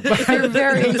that. but you're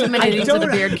very intimidating to the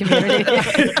beard community.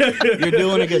 You're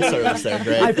doing a good service there,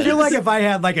 Greg. I feel like if I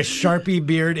had like a Sharpie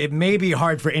beard, it may be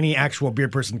hard for any actual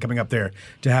beard person coming up there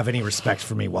to have any respect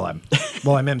for me while I'm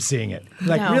emceeing it.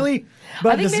 Like really.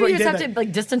 But I think maybe you just have to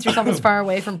distance yourself as far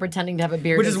away from pretending to have a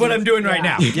beard, which is what I'm doing right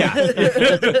now. Yeah,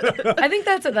 I think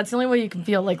that's it. That's the only way you can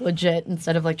feel like legit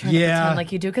instead of like trying to pretend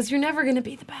like you do, because you're never going to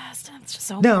be the best. It's just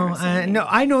so embarrassing. No,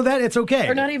 I know that it's okay.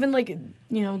 Or not even like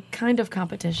kind of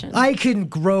competition. I can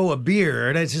grow a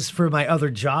beard. It's just for my other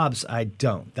jobs, I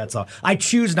don't. That's all. I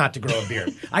choose not to grow a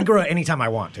beard. I grow it anytime I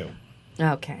want to.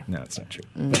 Okay. No, it's not true.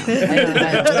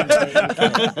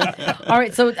 All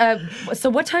right. So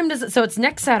what time does it? So it's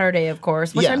next Saturday, of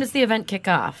course. What time does the event kick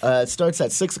off? It starts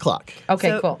at 6:00.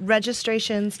 Okay, cool.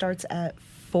 Registration starts at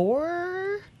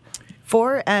 4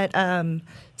 at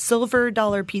Silver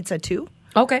Dollar Pizza 2.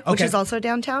 Okay. Which is also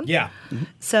downtown. Yeah.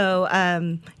 So,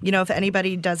 if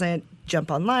anybody doesn't jump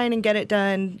online and get it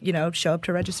done, show up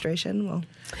to registration.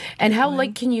 And how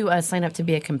late can you sign up to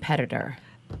be a competitor?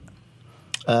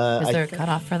 Is there a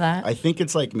cutoff for that? I think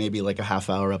it's maybe a half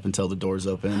hour up until the doors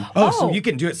open. So you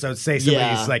can do it. So say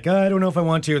somebody's like, I don't know if I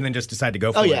want to, and then just decide to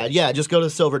go for it. Yeah. Just go to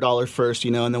Silver Dollar first,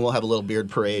 and then we'll have a little beard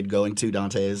parade going to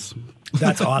Dante's.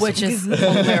 That's awesome. Which is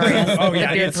hilarious. Oh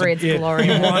yeah, the beard parade's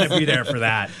glorious. You want to be there for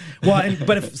that. Well,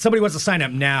 but if somebody wants to sign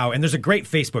up now, and there's a great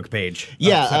Facebook page. You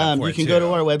can go to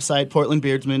our website,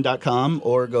 portlandbeardsmen.com,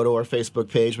 or go to our Facebook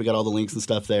page. We got all the links and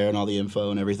stuff there, and all the info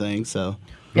and everything. So.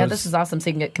 Yeah, this is awesome. So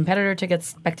you can get competitor tickets,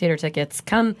 spectator tickets.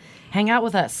 Come hang out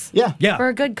with us. Yeah. For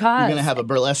a good cause. We're going to have a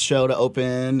burlesque show to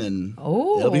open, and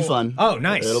it'll be fun. Oh,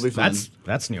 nice. It'll be fun.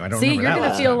 That's new. I don't See, remember you're that.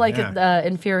 going to feel like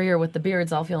inferior with the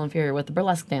beards. I'll feel inferior with the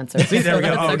burlesque dancers. See, there we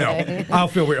go. Oh, okay. no. I'll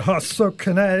feel weird. Oh, so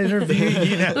can I interview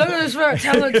you now? Look at this very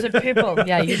talented people.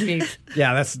 Yeah, you'd be...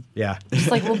 Yeah, Just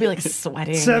we'll be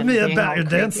sweating. Tell me about your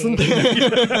dancing.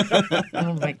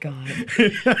 Oh, my God.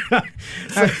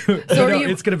 So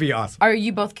it's going to be awesome. Are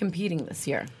you both competing this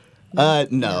year?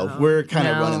 No, we're kind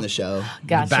of No. running the show.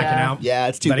 Gotcha. Backing out. Yeah,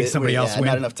 it's too Letting big. somebody else win.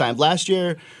 Not enough time. Last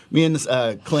year, me and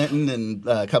Clinton and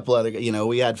a couple other,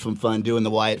 we had some fun doing the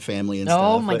Wyatt family and stuff.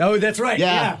 Oh, my But- Oh, that's right.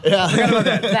 Yeah,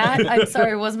 That, I'm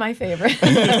sorry, was my favorite.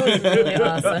 That was really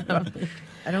awesome.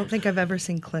 I don't think I've ever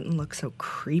seen Clinton look so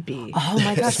creepy. Oh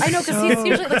my gosh. I know, because he's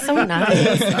usually like so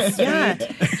nice. Yeah,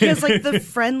 he has like the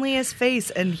friendliest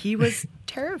face, and he was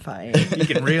terrifying. You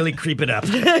can really creep it up.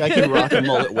 I can rock a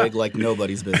mullet wig like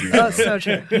nobody's business. Oh, so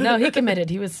true. No, he committed.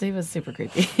 He was super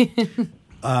creepy.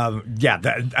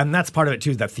 And that's part of it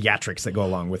too, the theatrics that go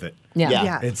along with it. Yeah.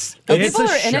 Yeah. It's But it's people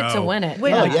a are in it to show. win it.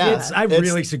 Wait, Oh, yeah. I It's-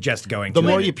 really suggest going The to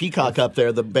more it. you peacock up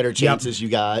there, the better chances you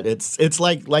got. It's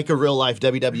like a real life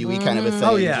WWE kind of a thing.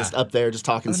 Oh, yeah. Just up there, just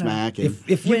talking smack. And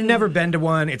If you've never been to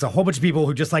one, it's a whole bunch of people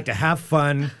who just like to have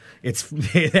fun.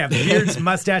 They have beards,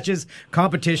 mustaches,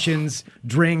 competitions,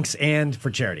 drinks, and for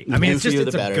charity. I mean, it's goofier, a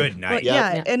the better. good night. Well,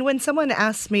 yeah, and when someone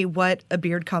asks me what a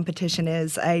beard competition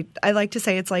is, I like to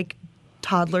say it's like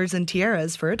toddlers and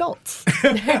tiaras for adults.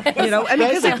 And because it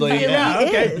Basically, really yeah,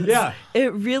 okay, is. yeah.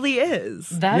 It really is.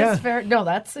 That Yeah. is fair. No,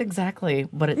 that's exactly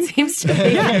what it seems to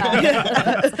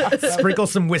be. Sprinkle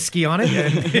some whiskey on it.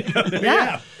 And,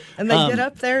 Yeah. And they get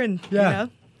up there and, yeah.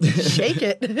 shake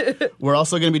it. we're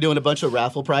also going to be doing a bunch of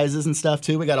raffle prizes and stuff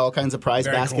too. We got all kinds of prize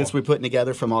Very baskets cool. we're putting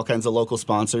together from all kinds of local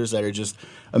sponsors that are just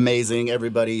amazing.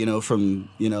 Everybody, from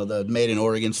the Made in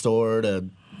Oregon store to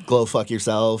Glow Fuck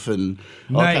Yourself and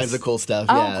all Nice. kinds of cool stuff.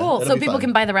 Oh, yeah, cool. it'll So be people fun.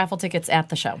 can buy the raffle tickets at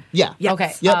the show. Yeah.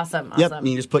 Okay. Yep. Awesome. Yep. Awesome. And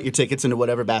you just put your tickets into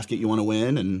whatever basket you want to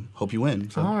win and hope you win.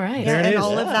 So. All right. There it And is.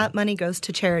 all of that money goes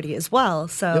to charity as well.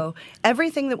 So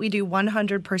everything that we do,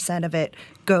 100% of it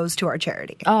goes to our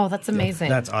charity. Oh, that's amazing.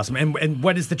 That's awesome. And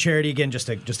what is the charity again? Just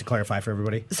to clarify for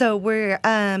everybody. So we're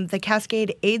the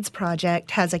Cascade AIDS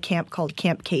Project has a camp called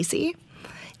Camp Casey,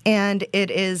 and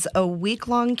it is a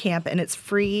week-long camp, and it's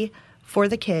free for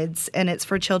the kids, and it's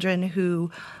for children who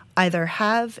either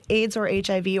have AIDS or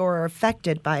HIV or are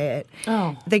affected by it.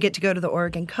 Oh. They get to go to the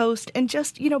Oregon coast and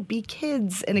just, be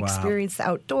kids and Wow. experience the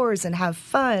outdoors and have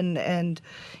fun. And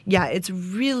yeah, it's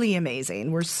really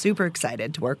amazing. We're super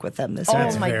excited to work with them this year.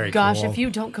 Oh my very gosh! cool. If you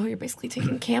don't go, you're basically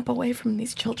taking camp away from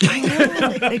these children.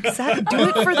 Exactly. Do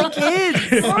it for the kids.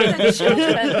 For the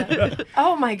children.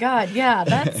 Oh my God! Yeah,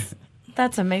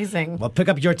 that's amazing. Well, pick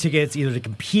up your tickets either to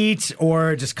compete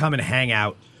or just come and hang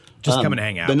out. Just come and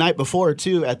hang out. The night before,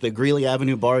 too, at the Greeley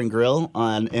Avenue Bar and Grill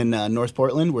in North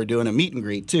Portland, we're doing a meet and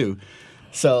greet, too.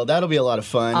 So that'll be a lot of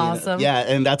fun. Awesome. Yeah,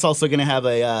 and that's also going to have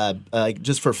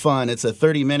just for fun, it's a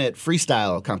 30-minute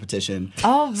freestyle competition.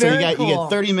 Oh, So very you cool. get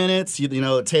 30 minutes,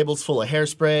 a table's full of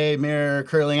hairspray, mirror,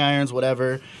 curling irons,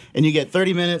 whatever. And you get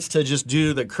 30 minutes to just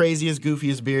do the craziest,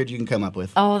 goofiest beard you can come up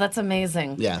with. Oh, that's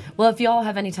amazing. Yeah. Well, if you all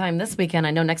have any time this weekend,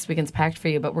 I know next weekend's packed for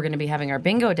you, but we're going to be having our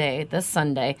bingo day this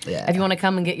Sunday. Yeah. If you want to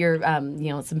come and get your,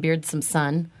 some beard, some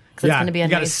sun, because it's yeah, going to be a you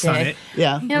gotta nice sun day. it.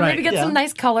 Yeah. Yeah, Right. maybe get Yeah. some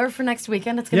nice color for next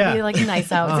weekend. It's going to Yeah. be like nice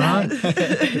outside.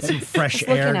 Get some fresh Just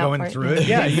air looking out going for it. through it.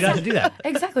 Yeah, you got to do that.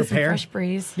 Exactly. Prepare. Some fresh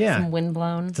breeze. Yeah. Some wind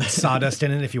blown. Some sawdust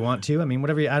in it if you want to. I mean,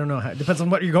 whatever. I don't know. It depends on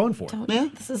what you're going for. Yeah.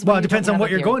 This is Well, why it you depends don't on have what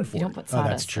a you're beard. going for. You don't put Oh,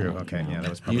 that's sawdust in true. it. Okay, yeah, that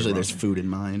was probably Usually wrong. there's food in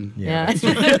mine. Yeah.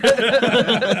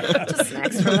 Just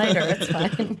snacks for later. It's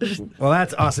fine. Well,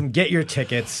 that's awesome. Get your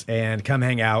tickets and come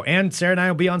hang out. And Sarah and I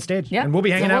will be on stage. Yeah. And we'll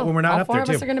be hanging So out when we're not all up four there, of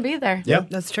too. us are going to be there. Yep.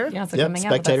 That's true. Yeah, so Yep. come hang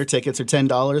out with Spectator us. tickets are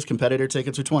 $10. Competitor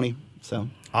tickets are $20. So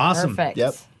Awesome. Perfect.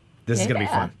 Yep. This is going to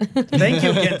be Yeah. fun. Thank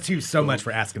you again, too, so much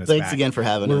for asking us Thanks back. again for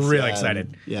having We're us. really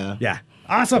excited. Yeah. Yeah.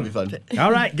 Awesome. It'll be fun.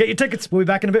 All right. Get your tickets. We'll be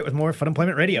back in a bit with more Fun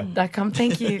Employment Radio. .com.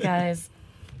 Thank you, guys.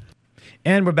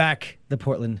 And we're back. The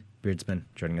Portland Beardsmen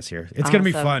joining us here. It's going to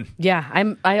be Awesome. fun. Yeah,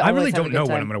 I I always really have a don't good know what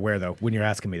time. I'm going to wear, though, when you're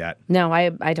asking me that. No, I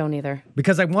don't either.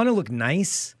 Because I want to look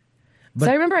nice. But,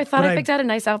 So I remember I thought but I picked out a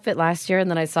nice outfit last year, and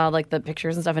then I saw like the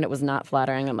pictures and stuff, and it was not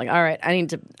flattering. I'm like, all right, I need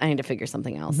to figure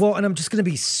something else. Well, and I'm just going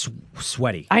to be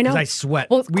sweaty. I know. 'Cause I sweat.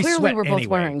 Well, we clearly sweat we're both anyway.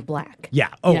 wearing black. Yeah.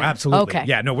 Oh, Yeah. absolutely. Okay.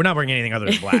 Yeah. No, we're not wearing anything other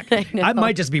than black. know. I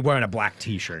might just be wearing a black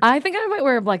T-shirt. I think I might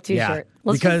wear a black Yeah, T-shirt.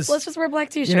 because, let's just wear a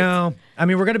black T-shirt. You know, I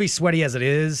mean, we're going to be sweaty as it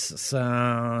is,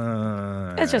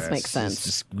 so It just makes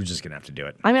sense. We're just going to have to do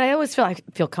it. I mean, I always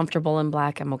feel comfortable in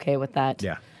black. I'm okay with that.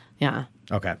 Yeah. Yeah.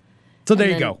 Okay. So there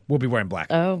you then- go. We'll be wearing black.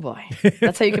 Oh boy,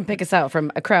 that's how you can pick us out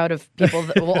from a crowd of people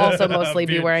that will also mostly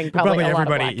be wearing probably a lot of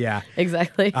everybody. black. Yeah.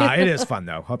 Exactly. It is fun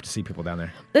though. Hope to see people down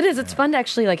there. It is. It's fun to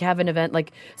actually like have an event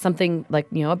like something like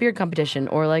a beard competition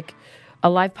or like a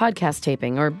live podcast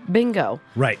taping or bingo.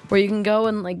 Right. Where you can go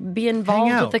and like be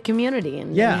involved out. with the community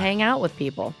and hang out with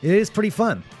people. It is pretty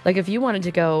fun. Like if you wanted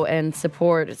to go and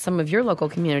support some of your local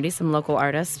community, some local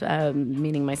artists,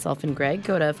 meaning myself and Greg,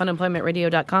 go to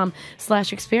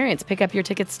funemploymentradio.com/experience. Pick up your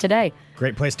tickets today.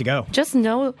 Great place to go. Just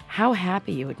know how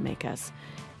happy you would make us.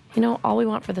 You know, all we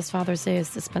want for this Father's Day is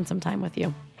to spend some time with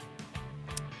you.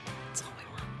 That's all we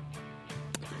want.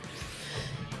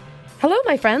 Hello,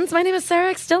 my friends. My name is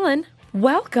Sarah X. Dillon.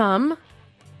 Welcome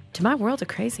to my world of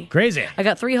crazy. Crazy. I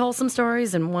got 3 wholesome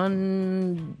stories and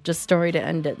 1 just story to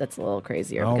end it that's a little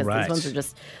crazier because these ones are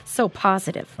just so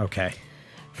positive. Okay.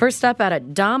 First up out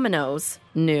of Domino's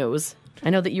news. I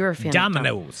know that you're a fan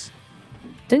Domino's.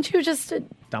 Didn't you just...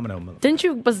 Domino.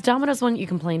 Was Domino's one you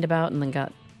complained about and then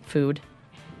got food?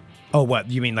 Oh,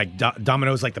 what? You mean like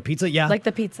Domino's, like the pizza? Yeah. Like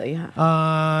the pizza,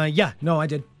 yeah. Yeah. No, I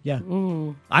did. Yeah.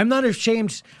 I'm not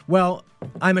ashamed. Well,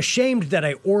 I'm ashamed that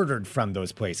I ordered from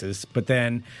those places, but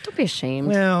then... Don't be ashamed.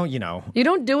 Well, you know. You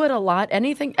don't do it a lot.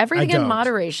 Everything in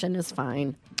moderation is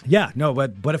fine. Yeah, no,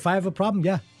 but if I have a problem,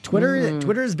 yeah.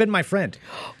 Twitter has been my friend.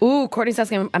 Ooh, Courtney's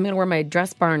asking, I'm going to wear my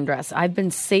dress barn dress. I've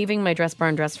been saving my dress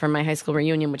barn dress for my high school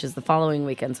reunion, which is the following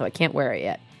weekend, so I can't wear it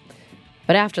yet.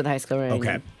 But after the high school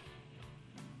reunion,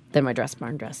 then my dress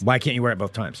barn dress. Why can't you wear it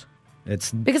both times?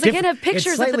 It's because I can't have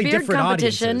pictures at the beard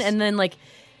competition audiences. And then like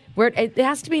where it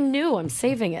has to be new. I'm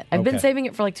saving it. I've been saving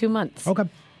it for like 2 months. Okay.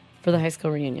 For the high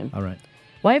school reunion. All right.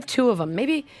 Well, I have 2 of them.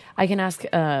 Maybe I can ask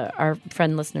our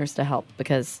friend listeners to help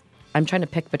because I'm trying to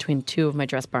pick between 2 of my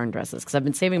dress barn dresses because I've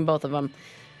been saving both of them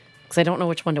because I don't know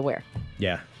which one to wear.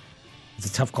 Yeah. It's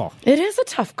a tough call. It is a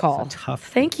tough call. It's a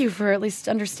tough. Thank you for at least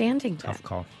understanding that. Tough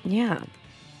call. Yeah. All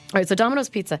right, so Domino's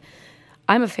Pizza.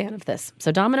 I'm a fan of this.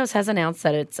 So Domino's has announced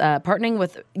that it's partnering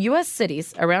with U.S.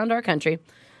 cities around our country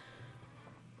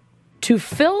to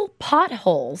fill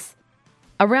potholes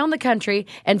around the country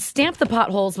and stamp the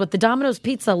potholes with the Domino's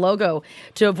Pizza logo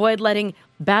to avoid letting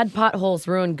bad potholes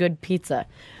ruin good pizza.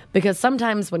 Because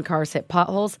sometimes when cars hit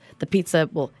potholes, the pizza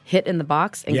will hit in the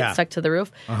box and get stuck to the roof.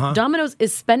 Domino's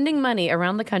is spending money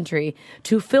around the country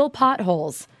to fill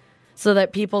potholes so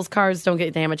that people's cars don't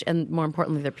get damaged and, more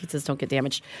importantly, their pizzas don't get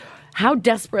damaged. How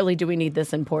desperately do we need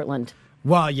this in Portland?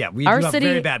 Well, yeah, we Our do have city,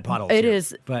 very bad potholes it here,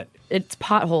 is, but it's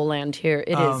pothole land here.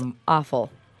 It is awful.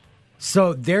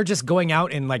 So they're just going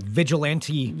out and like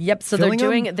vigilante. Yep. So they're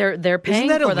doing. Them? They're paying.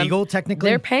 Isn't that for illegal? Them. Technically,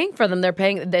 they're paying for them. They're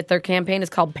paying. That their campaign is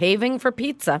called Paving for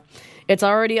Pizza. It's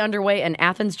already underway in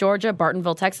Athens, Georgia,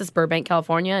 Bartonville, Texas, Burbank,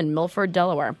 California, and Milford,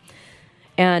 Delaware.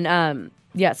 And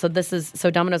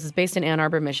so Domino's is based in Ann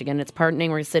Arbor, Michigan. It's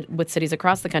partnering with cities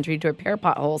across the country to repair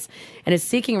potholes, and is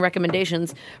seeking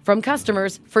recommendations from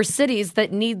customers for cities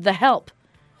that need the help.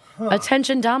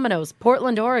 Attention, Domino's,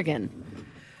 Portland, Oregon.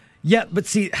 Yeah, but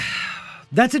see.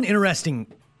 That's an interesting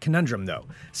conundrum, though.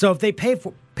 So if they pay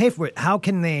for it, how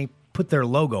can they put their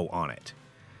logo on it?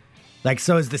 Like,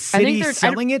 so is the city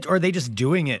selling it, or are they just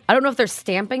doing it? I don't know if they're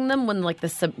stamping them when like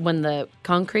when the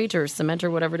concrete or cement or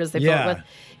whatever it is they fill it with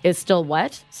is still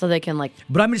wet, so they can like.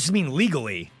 But I'm just mean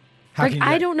legally. How like, can you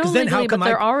do I don't know legally, but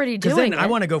they're already doing it. Because then I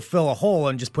want to go fill a hole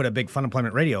and just put a big Fun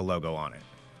Employment Radio logo on it.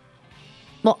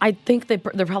 Well, I think they're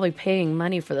probably paying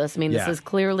money for this. I mean, this is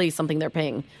clearly something they're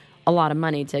paying a lot of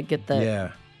money to get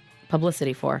the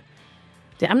publicity for.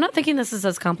 I'm not thinking this is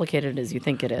as complicated as you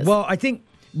think it is. Well,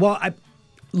 I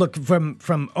look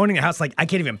from owning a house, like I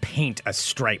can't even paint a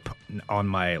stripe on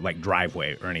my like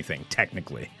driveway or anything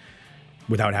technically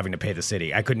without having to pay the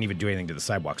city. I couldn't even do anything to the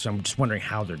sidewalk, so I'm just wondering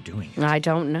how they're doing it. I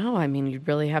don't know. I mean, you'd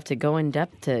really have to go in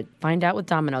depth to find out with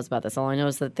Domino's about this. All I know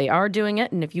is that they are doing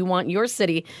it, and if you want your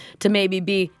city to maybe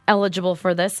be eligible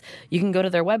for this, you can go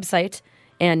to their website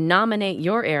and nominate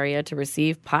your area to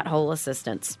receive pothole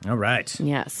assistance. All right.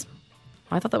 Yes.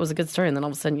 I thought that was a good story, and then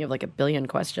all of a sudden you have like a billion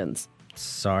questions.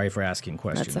 Sorry for asking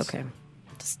questions. That's okay.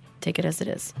 Just take it as it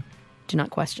is. Do not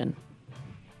question.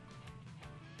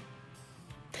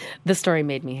 This story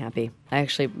made me happy. I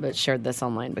actually shared this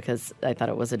online because I thought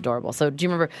it was adorable. So do you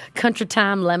remember Country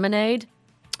Time Lemonade?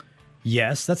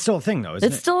 Yes, that's still a thing, though, isn't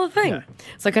it? It's still a thing. Yeah.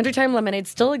 So Country Time Lemonade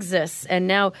still exists, and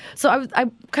now, so I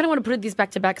kind of want to put these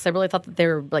back to back because I really thought that they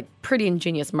were like pretty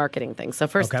ingenious marketing things. So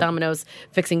first, Domino's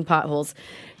fixing potholes.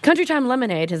 Country Time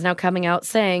Lemonade is now coming out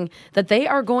saying that they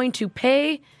are going to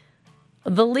pay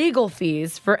the legal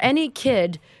fees for any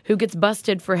kid who gets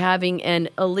busted for having an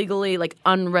illegally like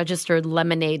unregistered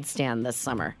lemonade stand this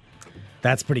summer.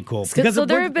 That's pretty cool. Because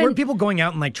were people going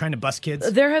out and like trying to bust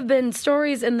kids? There have been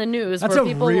stories in the news that's where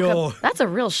people that's a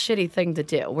real shitty thing to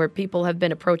do, where people have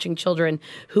been approaching children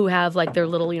who have like their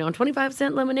little,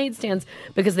 25-cent lemonade stands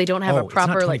because they don't have a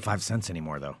proper it's not 25 cents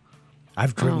anymore though.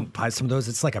 I've driven by some of those.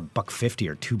 It's like $1.50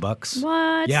 or $2.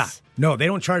 What? Yeah. No, they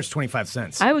don't charge 25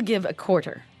 cents. I would give a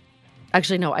quarter.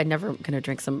 Actually, no, I'm never going to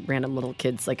drink some random little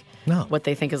kids, like, No. what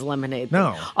they think is lemonade.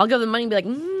 No. I'll give them money and be like,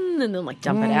 and then, like,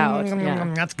 dump it out.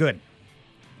 Yeah. That's good.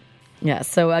 Yeah,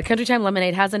 so Country Time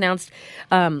Lemonade has announced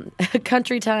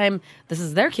Country Time, this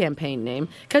is their campaign name,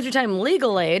 Country Time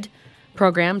Legal Aid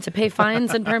program to pay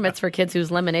fines and permits for kids whose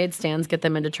lemonade stands get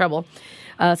them into trouble.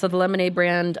 So the Lemonade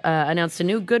brand announced a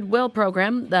new Goodwill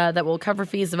program that will cover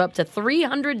fees of up to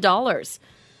 $300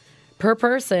 per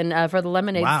person for the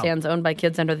lemonade stands owned by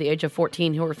kids under the age of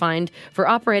 14 who were fined for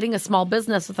operating a small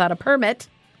business without a permit.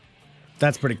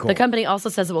 That's pretty cool. The company also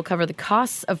says it will cover the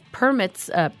costs of permits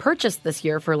purchased this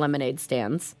year for lemonade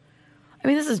stands. I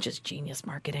mean, this is just genius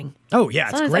marketing. Oh, yeah,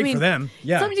 it's great for them.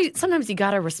 Yeah. Sometimes you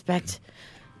got to respect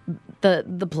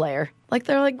the player. Like,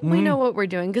 they're like, we know what we're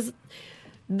doing because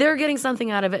they're getting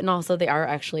something out of it, and also they are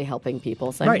actually helping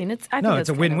people. So, I mean, it's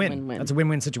a win-win. That's a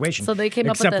win-win situation. So they came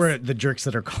up with Except this. for the jerks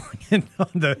that are calling in on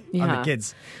the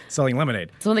kids selling lemonade.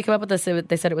 So when they came up with this,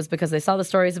 they said it was because they saw the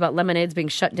stories about lemonades being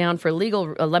shut down for legal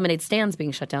lemonade stands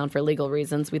being shut down for legal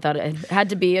reasons. We thought it had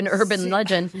to be an urban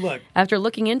legend. Look. After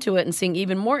looking into it and seeing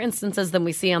even more instances than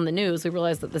we see on the news, we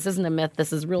realized that this isn't a myth.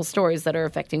 This is real stories that are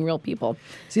affecting real people.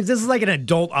 See, if this is like an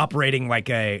adult operating like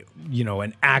an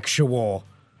actual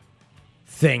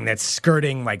thing that's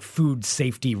skirting like food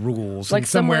safety rules, Like and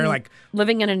somewhere someone like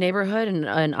living in a neighborhood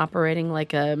and operating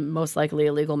like a most likely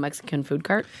illegal Mexican food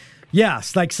cart.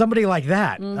 yes, like somebody like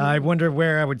that. I wonder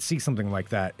where I would see something like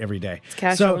that every day. It's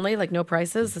cash only, like no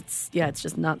prices. It's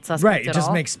just not suspect Right, it at just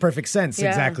all. makes perfect sense, Yeah.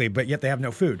 exactly. But yet they have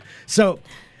no food. So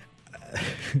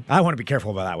I want to be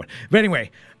careful about that one. But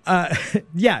anyway,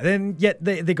 then yet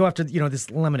they go after this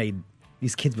lemonade.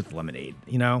 These kids with lemonade,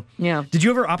 Yeah. Did you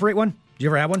ever operate one? Did you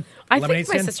ever have one? I Lemonade think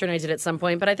my stand? sister and I did at some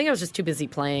point, but I think I was just too busy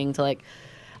playing to like.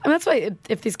 I mean, that's why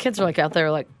if these kids are like out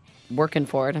there like working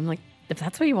for it, I'm like, if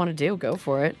that's what you want to do, go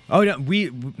for it. Oh no, me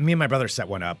and my brother set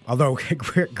one up. Although,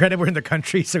 granted, we're in the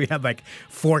country, so we had like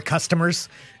 4 customers.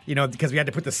 Because we had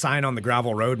to put the sign on the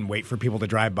gravel road and wait for people to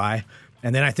drive by.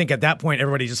 And then I think at that point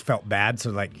everybody just felt bad, so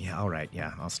like, yeah, all right,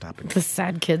 yeah, I'll stop it. The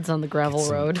sad kids on the gravel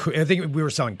road, I think we were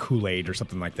selling Kool-Aid or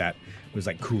something like that. It was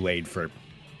like Kool-Aid for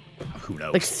who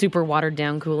knows? like super watered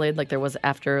down Kool-Aid, like there was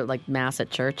after like mass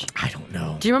at church. I don't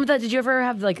know. Do you remember that? Did you ever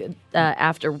have like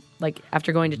after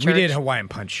going to church? We did Hawaiian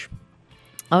Punch.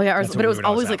 Oh yeah, That's but what it we was would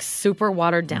always always have. like super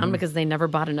watered down because they never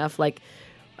bought enough like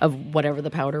of whatever the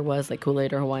powder was, like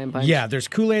Kool-Aid or Hawaiian Punch. Yeah, there's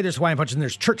Kool-Aid, there's Hawaiian Punch, and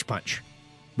there's Church Punch.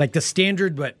 Like the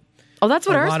standard, but Oh, that's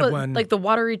what a ours lot was, of one- like the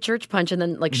watery church punch and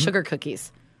then like sugar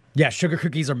cookies. yeah, sugar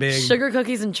cookies are big. Sugar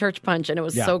cookies and church punch, and it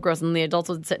was Yeah. so gross. And the adults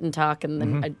would sit and talk, and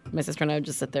then my sister and I would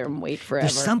just sit there and wait forever.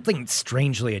 There's something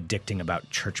strangely addicting about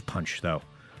Church Punch, though.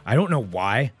 I don't know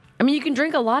why. I mean, you can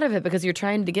drink a lot of it because you're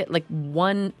trying to get like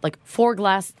 4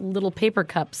 glass little paper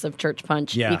cups of church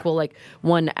punch Yeah. equal like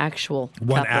one actual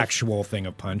One cup of- actual thing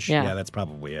of punch. Yeah. Yeah, that's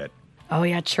probably it. Oh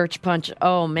yeah, church punch.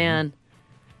 Oh man,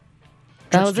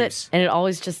 that Church was juice. it. And it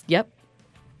always just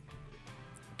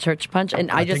church punch.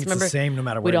 And I I just think it's the remember same no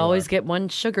matter where we'd you always are. get one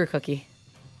sugar cookie.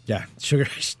 Yeah, sugar.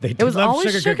 They It was love always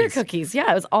sugar sugar cookies.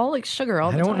 Yeah, it was all like sugar all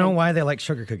I the time. don't know why they like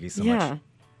sugar cookies so Yeah. much.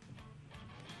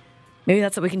 Maybe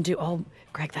that's what we can do. Oh,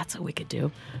 Greg, that's what we could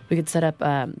do. We could set up,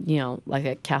 like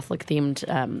a Catholic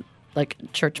themed, like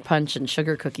church punch and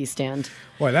sugar cookie stand,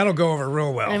 Boy, that'll go over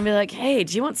real well. and be like, "Hey,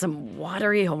 do you want some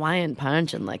watery Hawaiian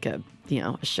punch and like a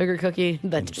sugar cookie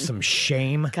that Some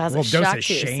shame. cause a a little dose shock of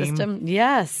to your shame. system?"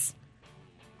 Yes.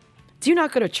 Do you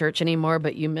not go to church anymore,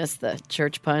 but you miss the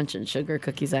church punch and sugar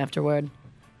cookies afterward?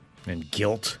 And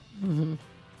guilt. Mm-hmm.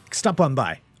 Stop on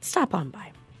by. Stop on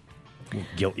by. We'll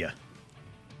guilt you.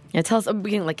 Yeah, tell us.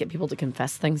 We can like get people to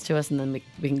confess things to us, and then we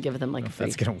can give them like a free.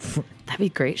 That's gonna That'd be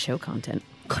great show content.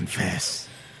 confess.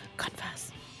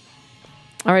 Confess.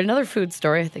 All right, another food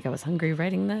story. I think I was hungry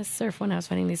writing this, or when I was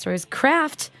finding these stories.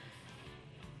 Kraft,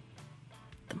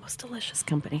 the most delicious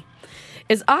company,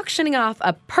 is auctioning off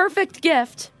a perfect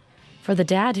gift for the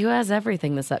dad who has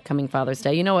everything this upcoming Father's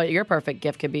Day. You know what your perfect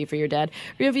gift could be for your dad.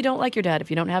 Or if you don't like your dad, if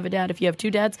you don't have a dad, if you have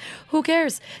 2 dads, who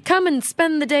cares? Come and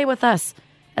spend the day with us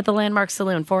at the Landmark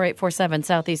Saloon, 4847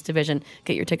 Southeast Division.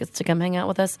 Get your tickets to come hang out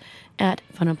with us at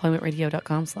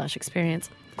funemploymentradio.com/experience.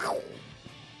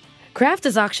 Kraft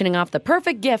is auctioning off the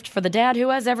perfect gift for the dad who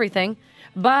has everything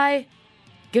by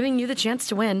giving you the chance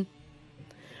to win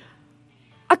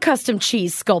a custom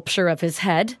cheese sculpture of his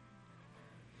head.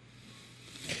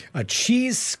 A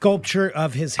cheese sculpture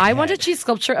of his head. I want a cheese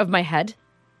sculpture of my head,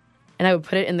 and I would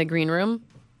put it in the green room,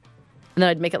 and then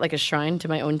I'd make it like a shrine to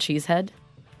my own cheese head.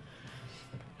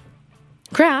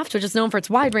 Kraft, which is known for its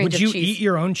wide range Would of you cheese. eat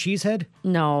your own cheese head?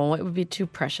 No, it would be too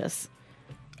precious.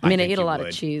 I mean, I think eat a you lot would.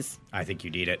 of cheese. I think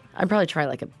you'd eat it. I'd probably try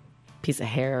like a piece of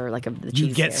hair, or like the cheese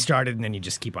You get hair. started and then you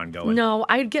just keep on going. No,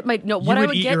 I'd get my you what I would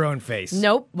would eat get, your own face.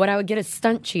 Nope. What I would get is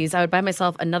stunt cheese. I would buy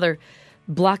myself another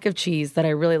block of cheese that I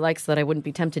really like, so that I wouldn't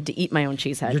be tempted to eat my own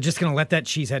cheese head. You're just going to let that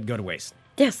cheese head go to waste.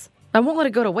 Yes, I won't let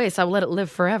it go to waste. I will let it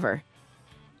live forever.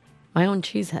 My own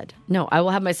cheese head. No, I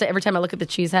will have my every time I look at the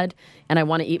cheese head and I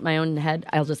want to eat my own head,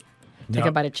 I'll just take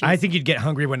a bite of cheese. I think you'd get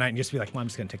hungry one night and just be like, well, I'm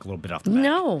just going to take a little bit off the back.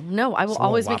 No, I will Just a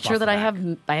always little make whop sure off that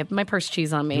the I have my purse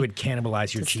cheese on me. You would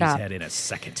cannibalize your To cheese stop. head in a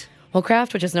second. Well,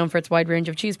 Kraft, which is known for its wide range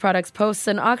of cheese products, posts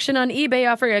an auction on eBay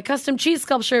offering a custom cheese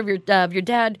sculpture of your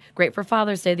dad. Great for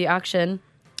Father's Day. The auction,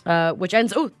 which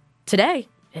ends today.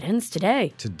 It ends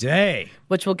today. Today.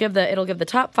 Which it'll give the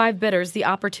top 5 bidders the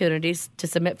opportunities to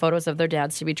submit photos of their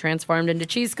dads to be transformed into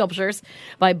cheese sculptures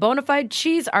by bona fide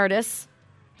cheese artists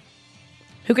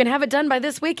who can have it done by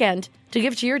this weekend to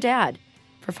give to your dad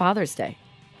for Father's Day.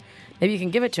 Maybe you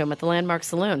can give it to him at the Landmark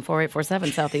Saloon,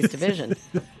 4847 Southeast Division.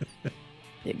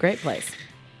 Be a great place.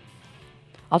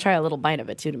 I'll try a little bite of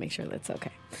it, too, to make sure that's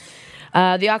okay.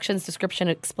 The auction's description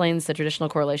explains the traditional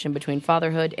correlation between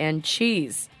fatherhood and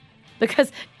cheese.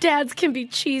 Because dads can be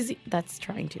cheesy. That's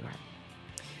trying too hard.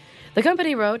 The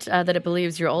company wrote that it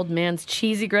believes your old man's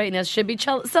cheesy greatness should be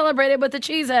celebrated with a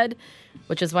cheese head,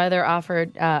 which is why they're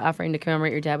offering to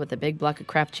commemorate your dad with a big block of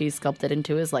Kraft cheese sculpted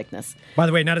into his likeness. By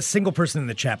the way, not a single person in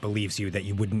the chat believes you that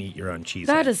you wouldn't eat your own cheese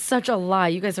That head. is such a lie.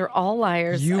 You guys are all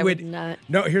liars. You I would not.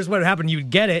 No, here's what would happen. You'd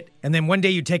get it, and then one day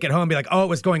you'd take it home and be like, oh, it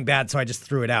was going bad, so I just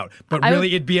threw it out. But really,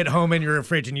 it'd be at home in your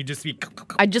fridge, and you'd just be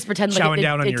I'd just pretend like chowing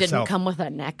down on it didn't yourself. come with a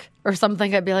neck or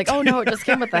something. I'd be like, oh, no, it just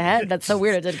came with the head. That's so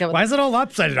weird. It didn't come with Why is it all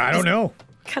lopsided? I don't know.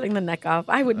 cutting the neck off.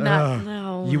 I would not.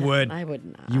 No. You would. I would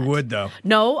not. You would, though.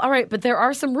 No, all right, but there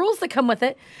are some rules that come with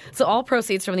it. So all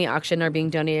proceeds from the auction are being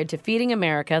donated to Feeding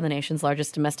America, the nation's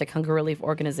largest domestic hunger relief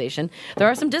organization. There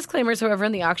are some disclaimers, however,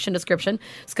 in the auction description.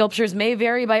 Sculptures may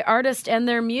vary by artist and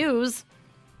their muse.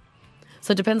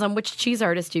 So it depends on which cheese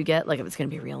artist you get, like if it's going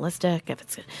to be realistic, if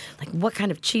it's like what kind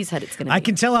of cheese head it's going to be. I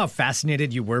can tell how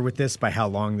fascinated you were with this by how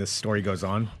long this story goes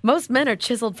on. Most men are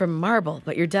chiseled from marble,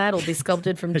 but your dad will be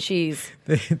sculpted from cheese.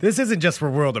 This isn't just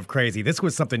for World of Crazy. This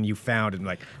was something you found and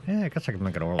like, I guess I'm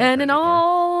not going to World of And Crazy. in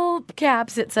all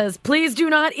caps, it says, please do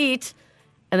not eat.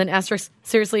 And then asterisk,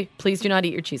 seriously, please do not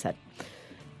eat your cheese head.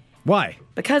 Why?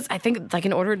 Because I think, like,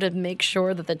 in order to make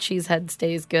sure that the cheese head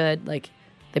stays good, like,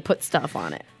 they put stuff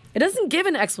on it. It doesn't give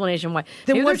an explanation why.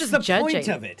 Then Maybe what's they're the just judging. point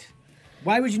of it?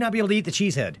 Why would you not be able to eat the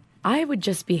cheese head? I would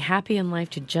just be happy in life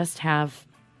to just have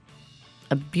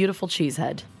a beautiful cheese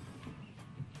head.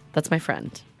 That's my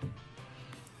friend.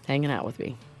 Hanging out with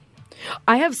me.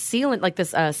 I have sealant, like this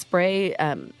spray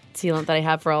sealant that I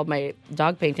have for all of my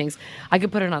dog paintings. I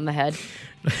could put it on the head.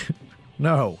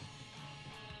 No.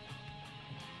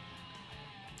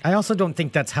 I also don't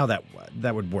think that's how that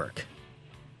would work.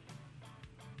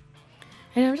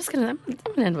 And I'm gonna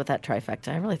end with that trifecta.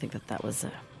 I really think that was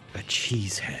A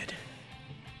cheese head.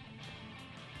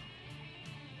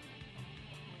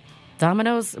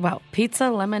 Domino's. Wow, pizza,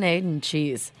 lemonade, and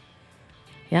cheese.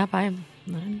 Yep, I'm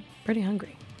pretty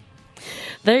hungry.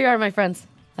 There you are, my friends.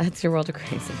 That's your world of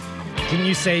crazy. Didn't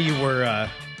you say you were,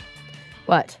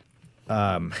 What?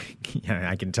 yeah,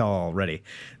 I can tell already,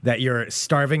 that you're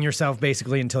starving yourself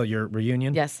basically until your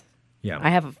reunion? Yes. Yeah. I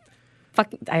have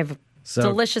a So-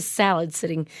 delicious salad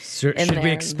sitting in Should there.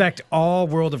 we expect all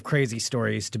World of Crazy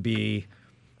stories to be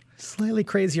slightly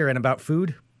crazier and about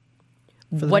food?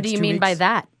 For the What next do you 2 mean by weeks?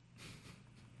 that?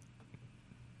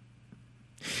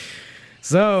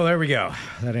 So there we go.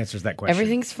 That answers that question.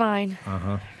 Everything's fine.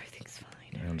 Uh-huh. Everything's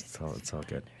fine. And it's all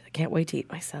good. I can't wait to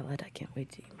eat my salad. I can't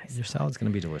wait to eat my Your salad. salad's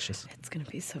going to be delicious. It's going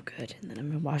to be so good. And then I'm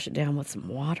going to wash it down with some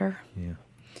water. Yeah.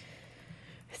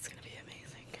 It's going to be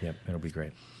amazing. Yep, it'll be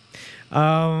great.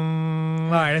 All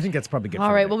right, I think that's probably good. All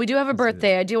for right. today. Well, we do have a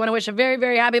birthday. I do want to wish a very,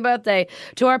 very happy birthday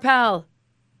to our pal,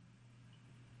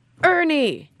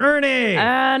 Ernie. Ernie!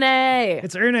 Ernie.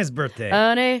 It's Ernie's birthday.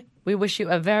 Ernie, we wish you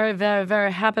a very, very,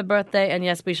 very happy birthday. And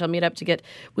yes, we shall meet up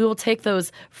we will take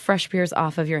those fresh beers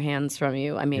off of your hands from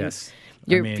you. I mean, Yes.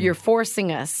 you're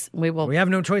forcing us. We have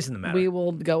no choice in the matter. We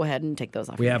will go ahead and take those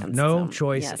off. We your have hands. no So,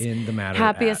 choice yes. in the matter.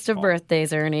 Happiest at of all.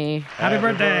 birthdays, Ernie. Happy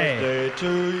birthday! Birthday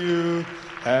to you.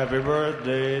 Happy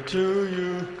birthday to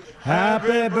you.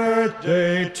 Happy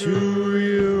birthday to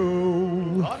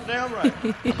you. God damn right.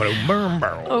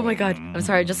 Oh my God. I'm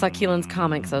sorry. I just saw Keelan's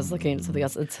comment because I was looking at something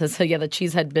else. It says, yeah, the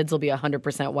cheesehead bids will be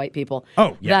 100% white people.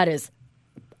 Oh, yeah. That is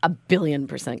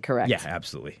 1,000,000,000% correct. Yeah,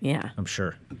 absolutely. Yeah. I'm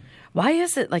sure. Why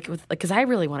is it because I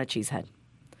really want a cheesehead.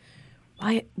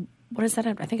 What is that?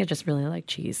 I think I just really like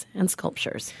cheese and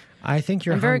sculptures. I think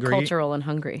you're I'm very hungry. cultural and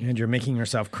hungry. And you're making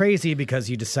yourself crazy because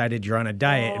you decided you're on a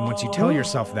diet. And once you tell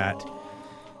yourself that,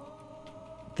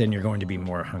 then you're going to be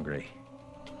more hungry.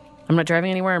 I'm not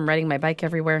driving anywhere. I'm riding my bike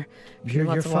everywhere. You're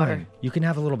Lots of fine. water. You can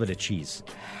have a little bit of cheese.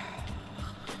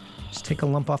 Just take a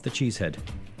lump off the cheese head.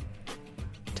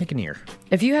 Take an ear.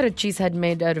 If you had a cheese head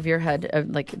made out of your head,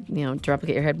 to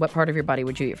replicate your head, what part of your body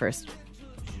would you eat first?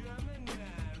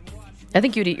 I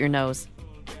think you'd eat your nose.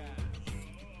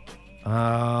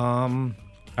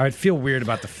 I'd feel weird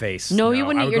about the face. No, you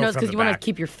wouldn't eat your nose because you want to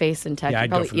keep. keep your face intact. Yeah, You'd I'd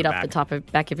go probably from eat the off the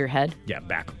back of your head. Yeah,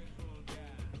 back.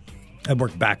 I'd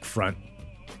work back, front.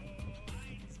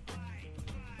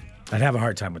 I'd have a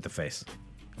hard time with the face.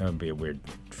 That would be weird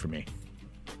for me.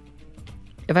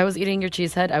 If I was eating your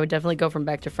cheese head, I would definitely go from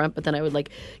back to front, but then I would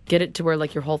get it to where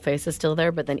your whole face is still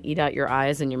there, but then eat out your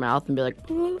eyes and your mouth and be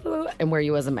like, "Ooh," and wear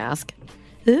you as a mask.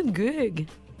 I'm Greg.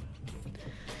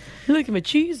 Look at my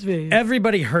cheese face.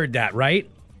 Everybody heard that, right?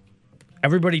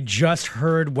 Everybody just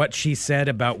heard what she said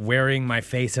about wearing my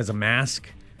face as a mask.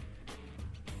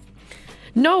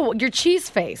 No, your cheese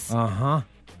face. Uh-huh.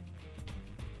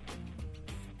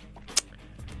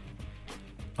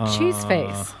 Cheese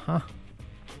face.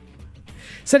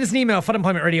 Send us an email,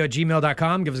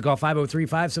 funemploymentradio@gmail.com. Give us a call,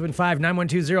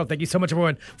 503-575-9120. Thank you so much,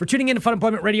 everyone, for tuning in to Fun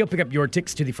Employment Radio. Pick up your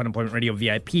tickets to the Fun Employment Radio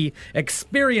VIP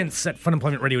experience at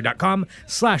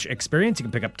funemploymentradio.com/experience. You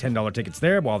can pick up $10 tickets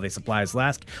there while the supplies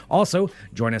last. Also,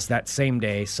 join us that same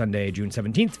day, Sunday, June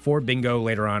 17th, for bingo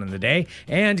later on in the day.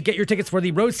 And get your tickets for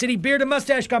the Rose City Beard and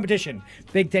Mustache competition.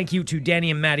 Big thank you to Danny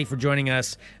and Maddie for joining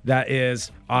us. That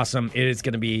is awesome. It is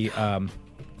going to be...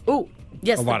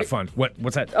 Yes, a lot of fun.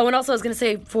 What's that? Oh, and also I was going to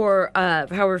say for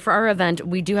our event,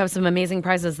 we do have some amazing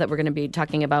prizes that we're going to be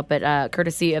talking about, but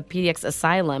courtesy of PDX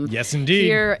Asylum. Yes, indeed.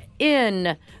 Here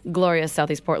in glorious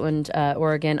Southeast Portland,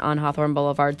 Oregon on Hawthorne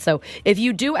Boulevard. So if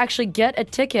you do actually get a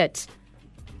ticket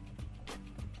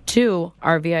to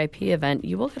our VIP event,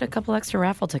 you will get a couple extra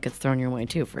raffle tickets thrown your way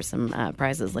too for some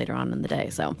prizes later on in the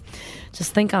day. So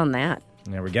just think on that.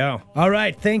 There we go. All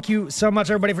right. Thank you so much,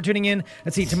 everybody, for tuning in.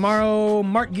 Let's see. Tomorrow,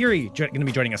 Mark Geary going to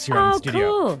be joining us here in the studio.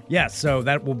 Cool. Yeah, so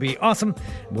that will be awesome.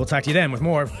 We'll talk to you then with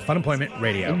more Fun Employment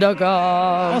Radio. Dog-o.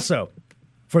 Also,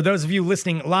 for those of you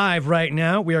listening live right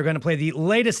now, we are going to play the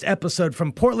latest episode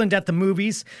from Portland at the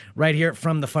Movies right here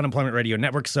from the Fun Employment Radio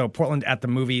Network. So Portland at the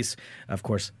Movies, of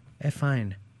course, a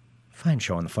fine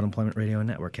show on the Fun Employment Radio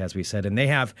Network, as we said. And they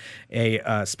have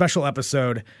a special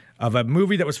episode of a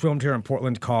movie that was filmed here in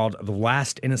Portland called The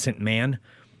Last Innocent Man.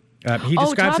 He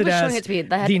describes Todd it was as showing it to me. the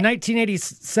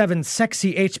 1987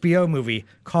 sexy HBO movie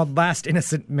called Last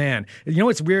Innocent Man. You know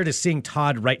what's weird is seeing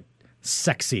Todd write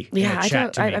sexy in a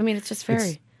chat to me. I mean, it's just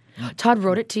very... Todd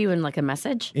wrote it to you in a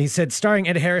message? He said, starring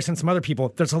Ed Harris and some other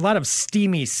people, there's a lot of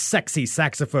steamy, sexy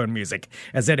saxophone music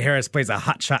as Ed Harris plays a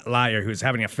hotshot liar who's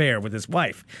having an affair with his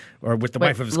wife, or with the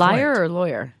wife of his liar client. or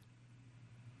lawyer?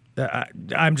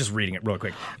 I'm just reading it real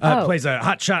quick. Plays a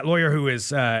hotshot lawyer who is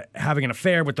having an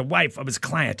affair with the wife of his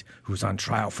client who's on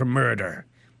trial for murder.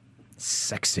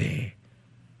 Sexy.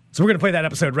 So we're going to play that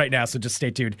episode right now, so just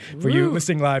stay tuned for you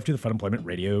listening live to the Fun Employment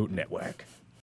Radio Network.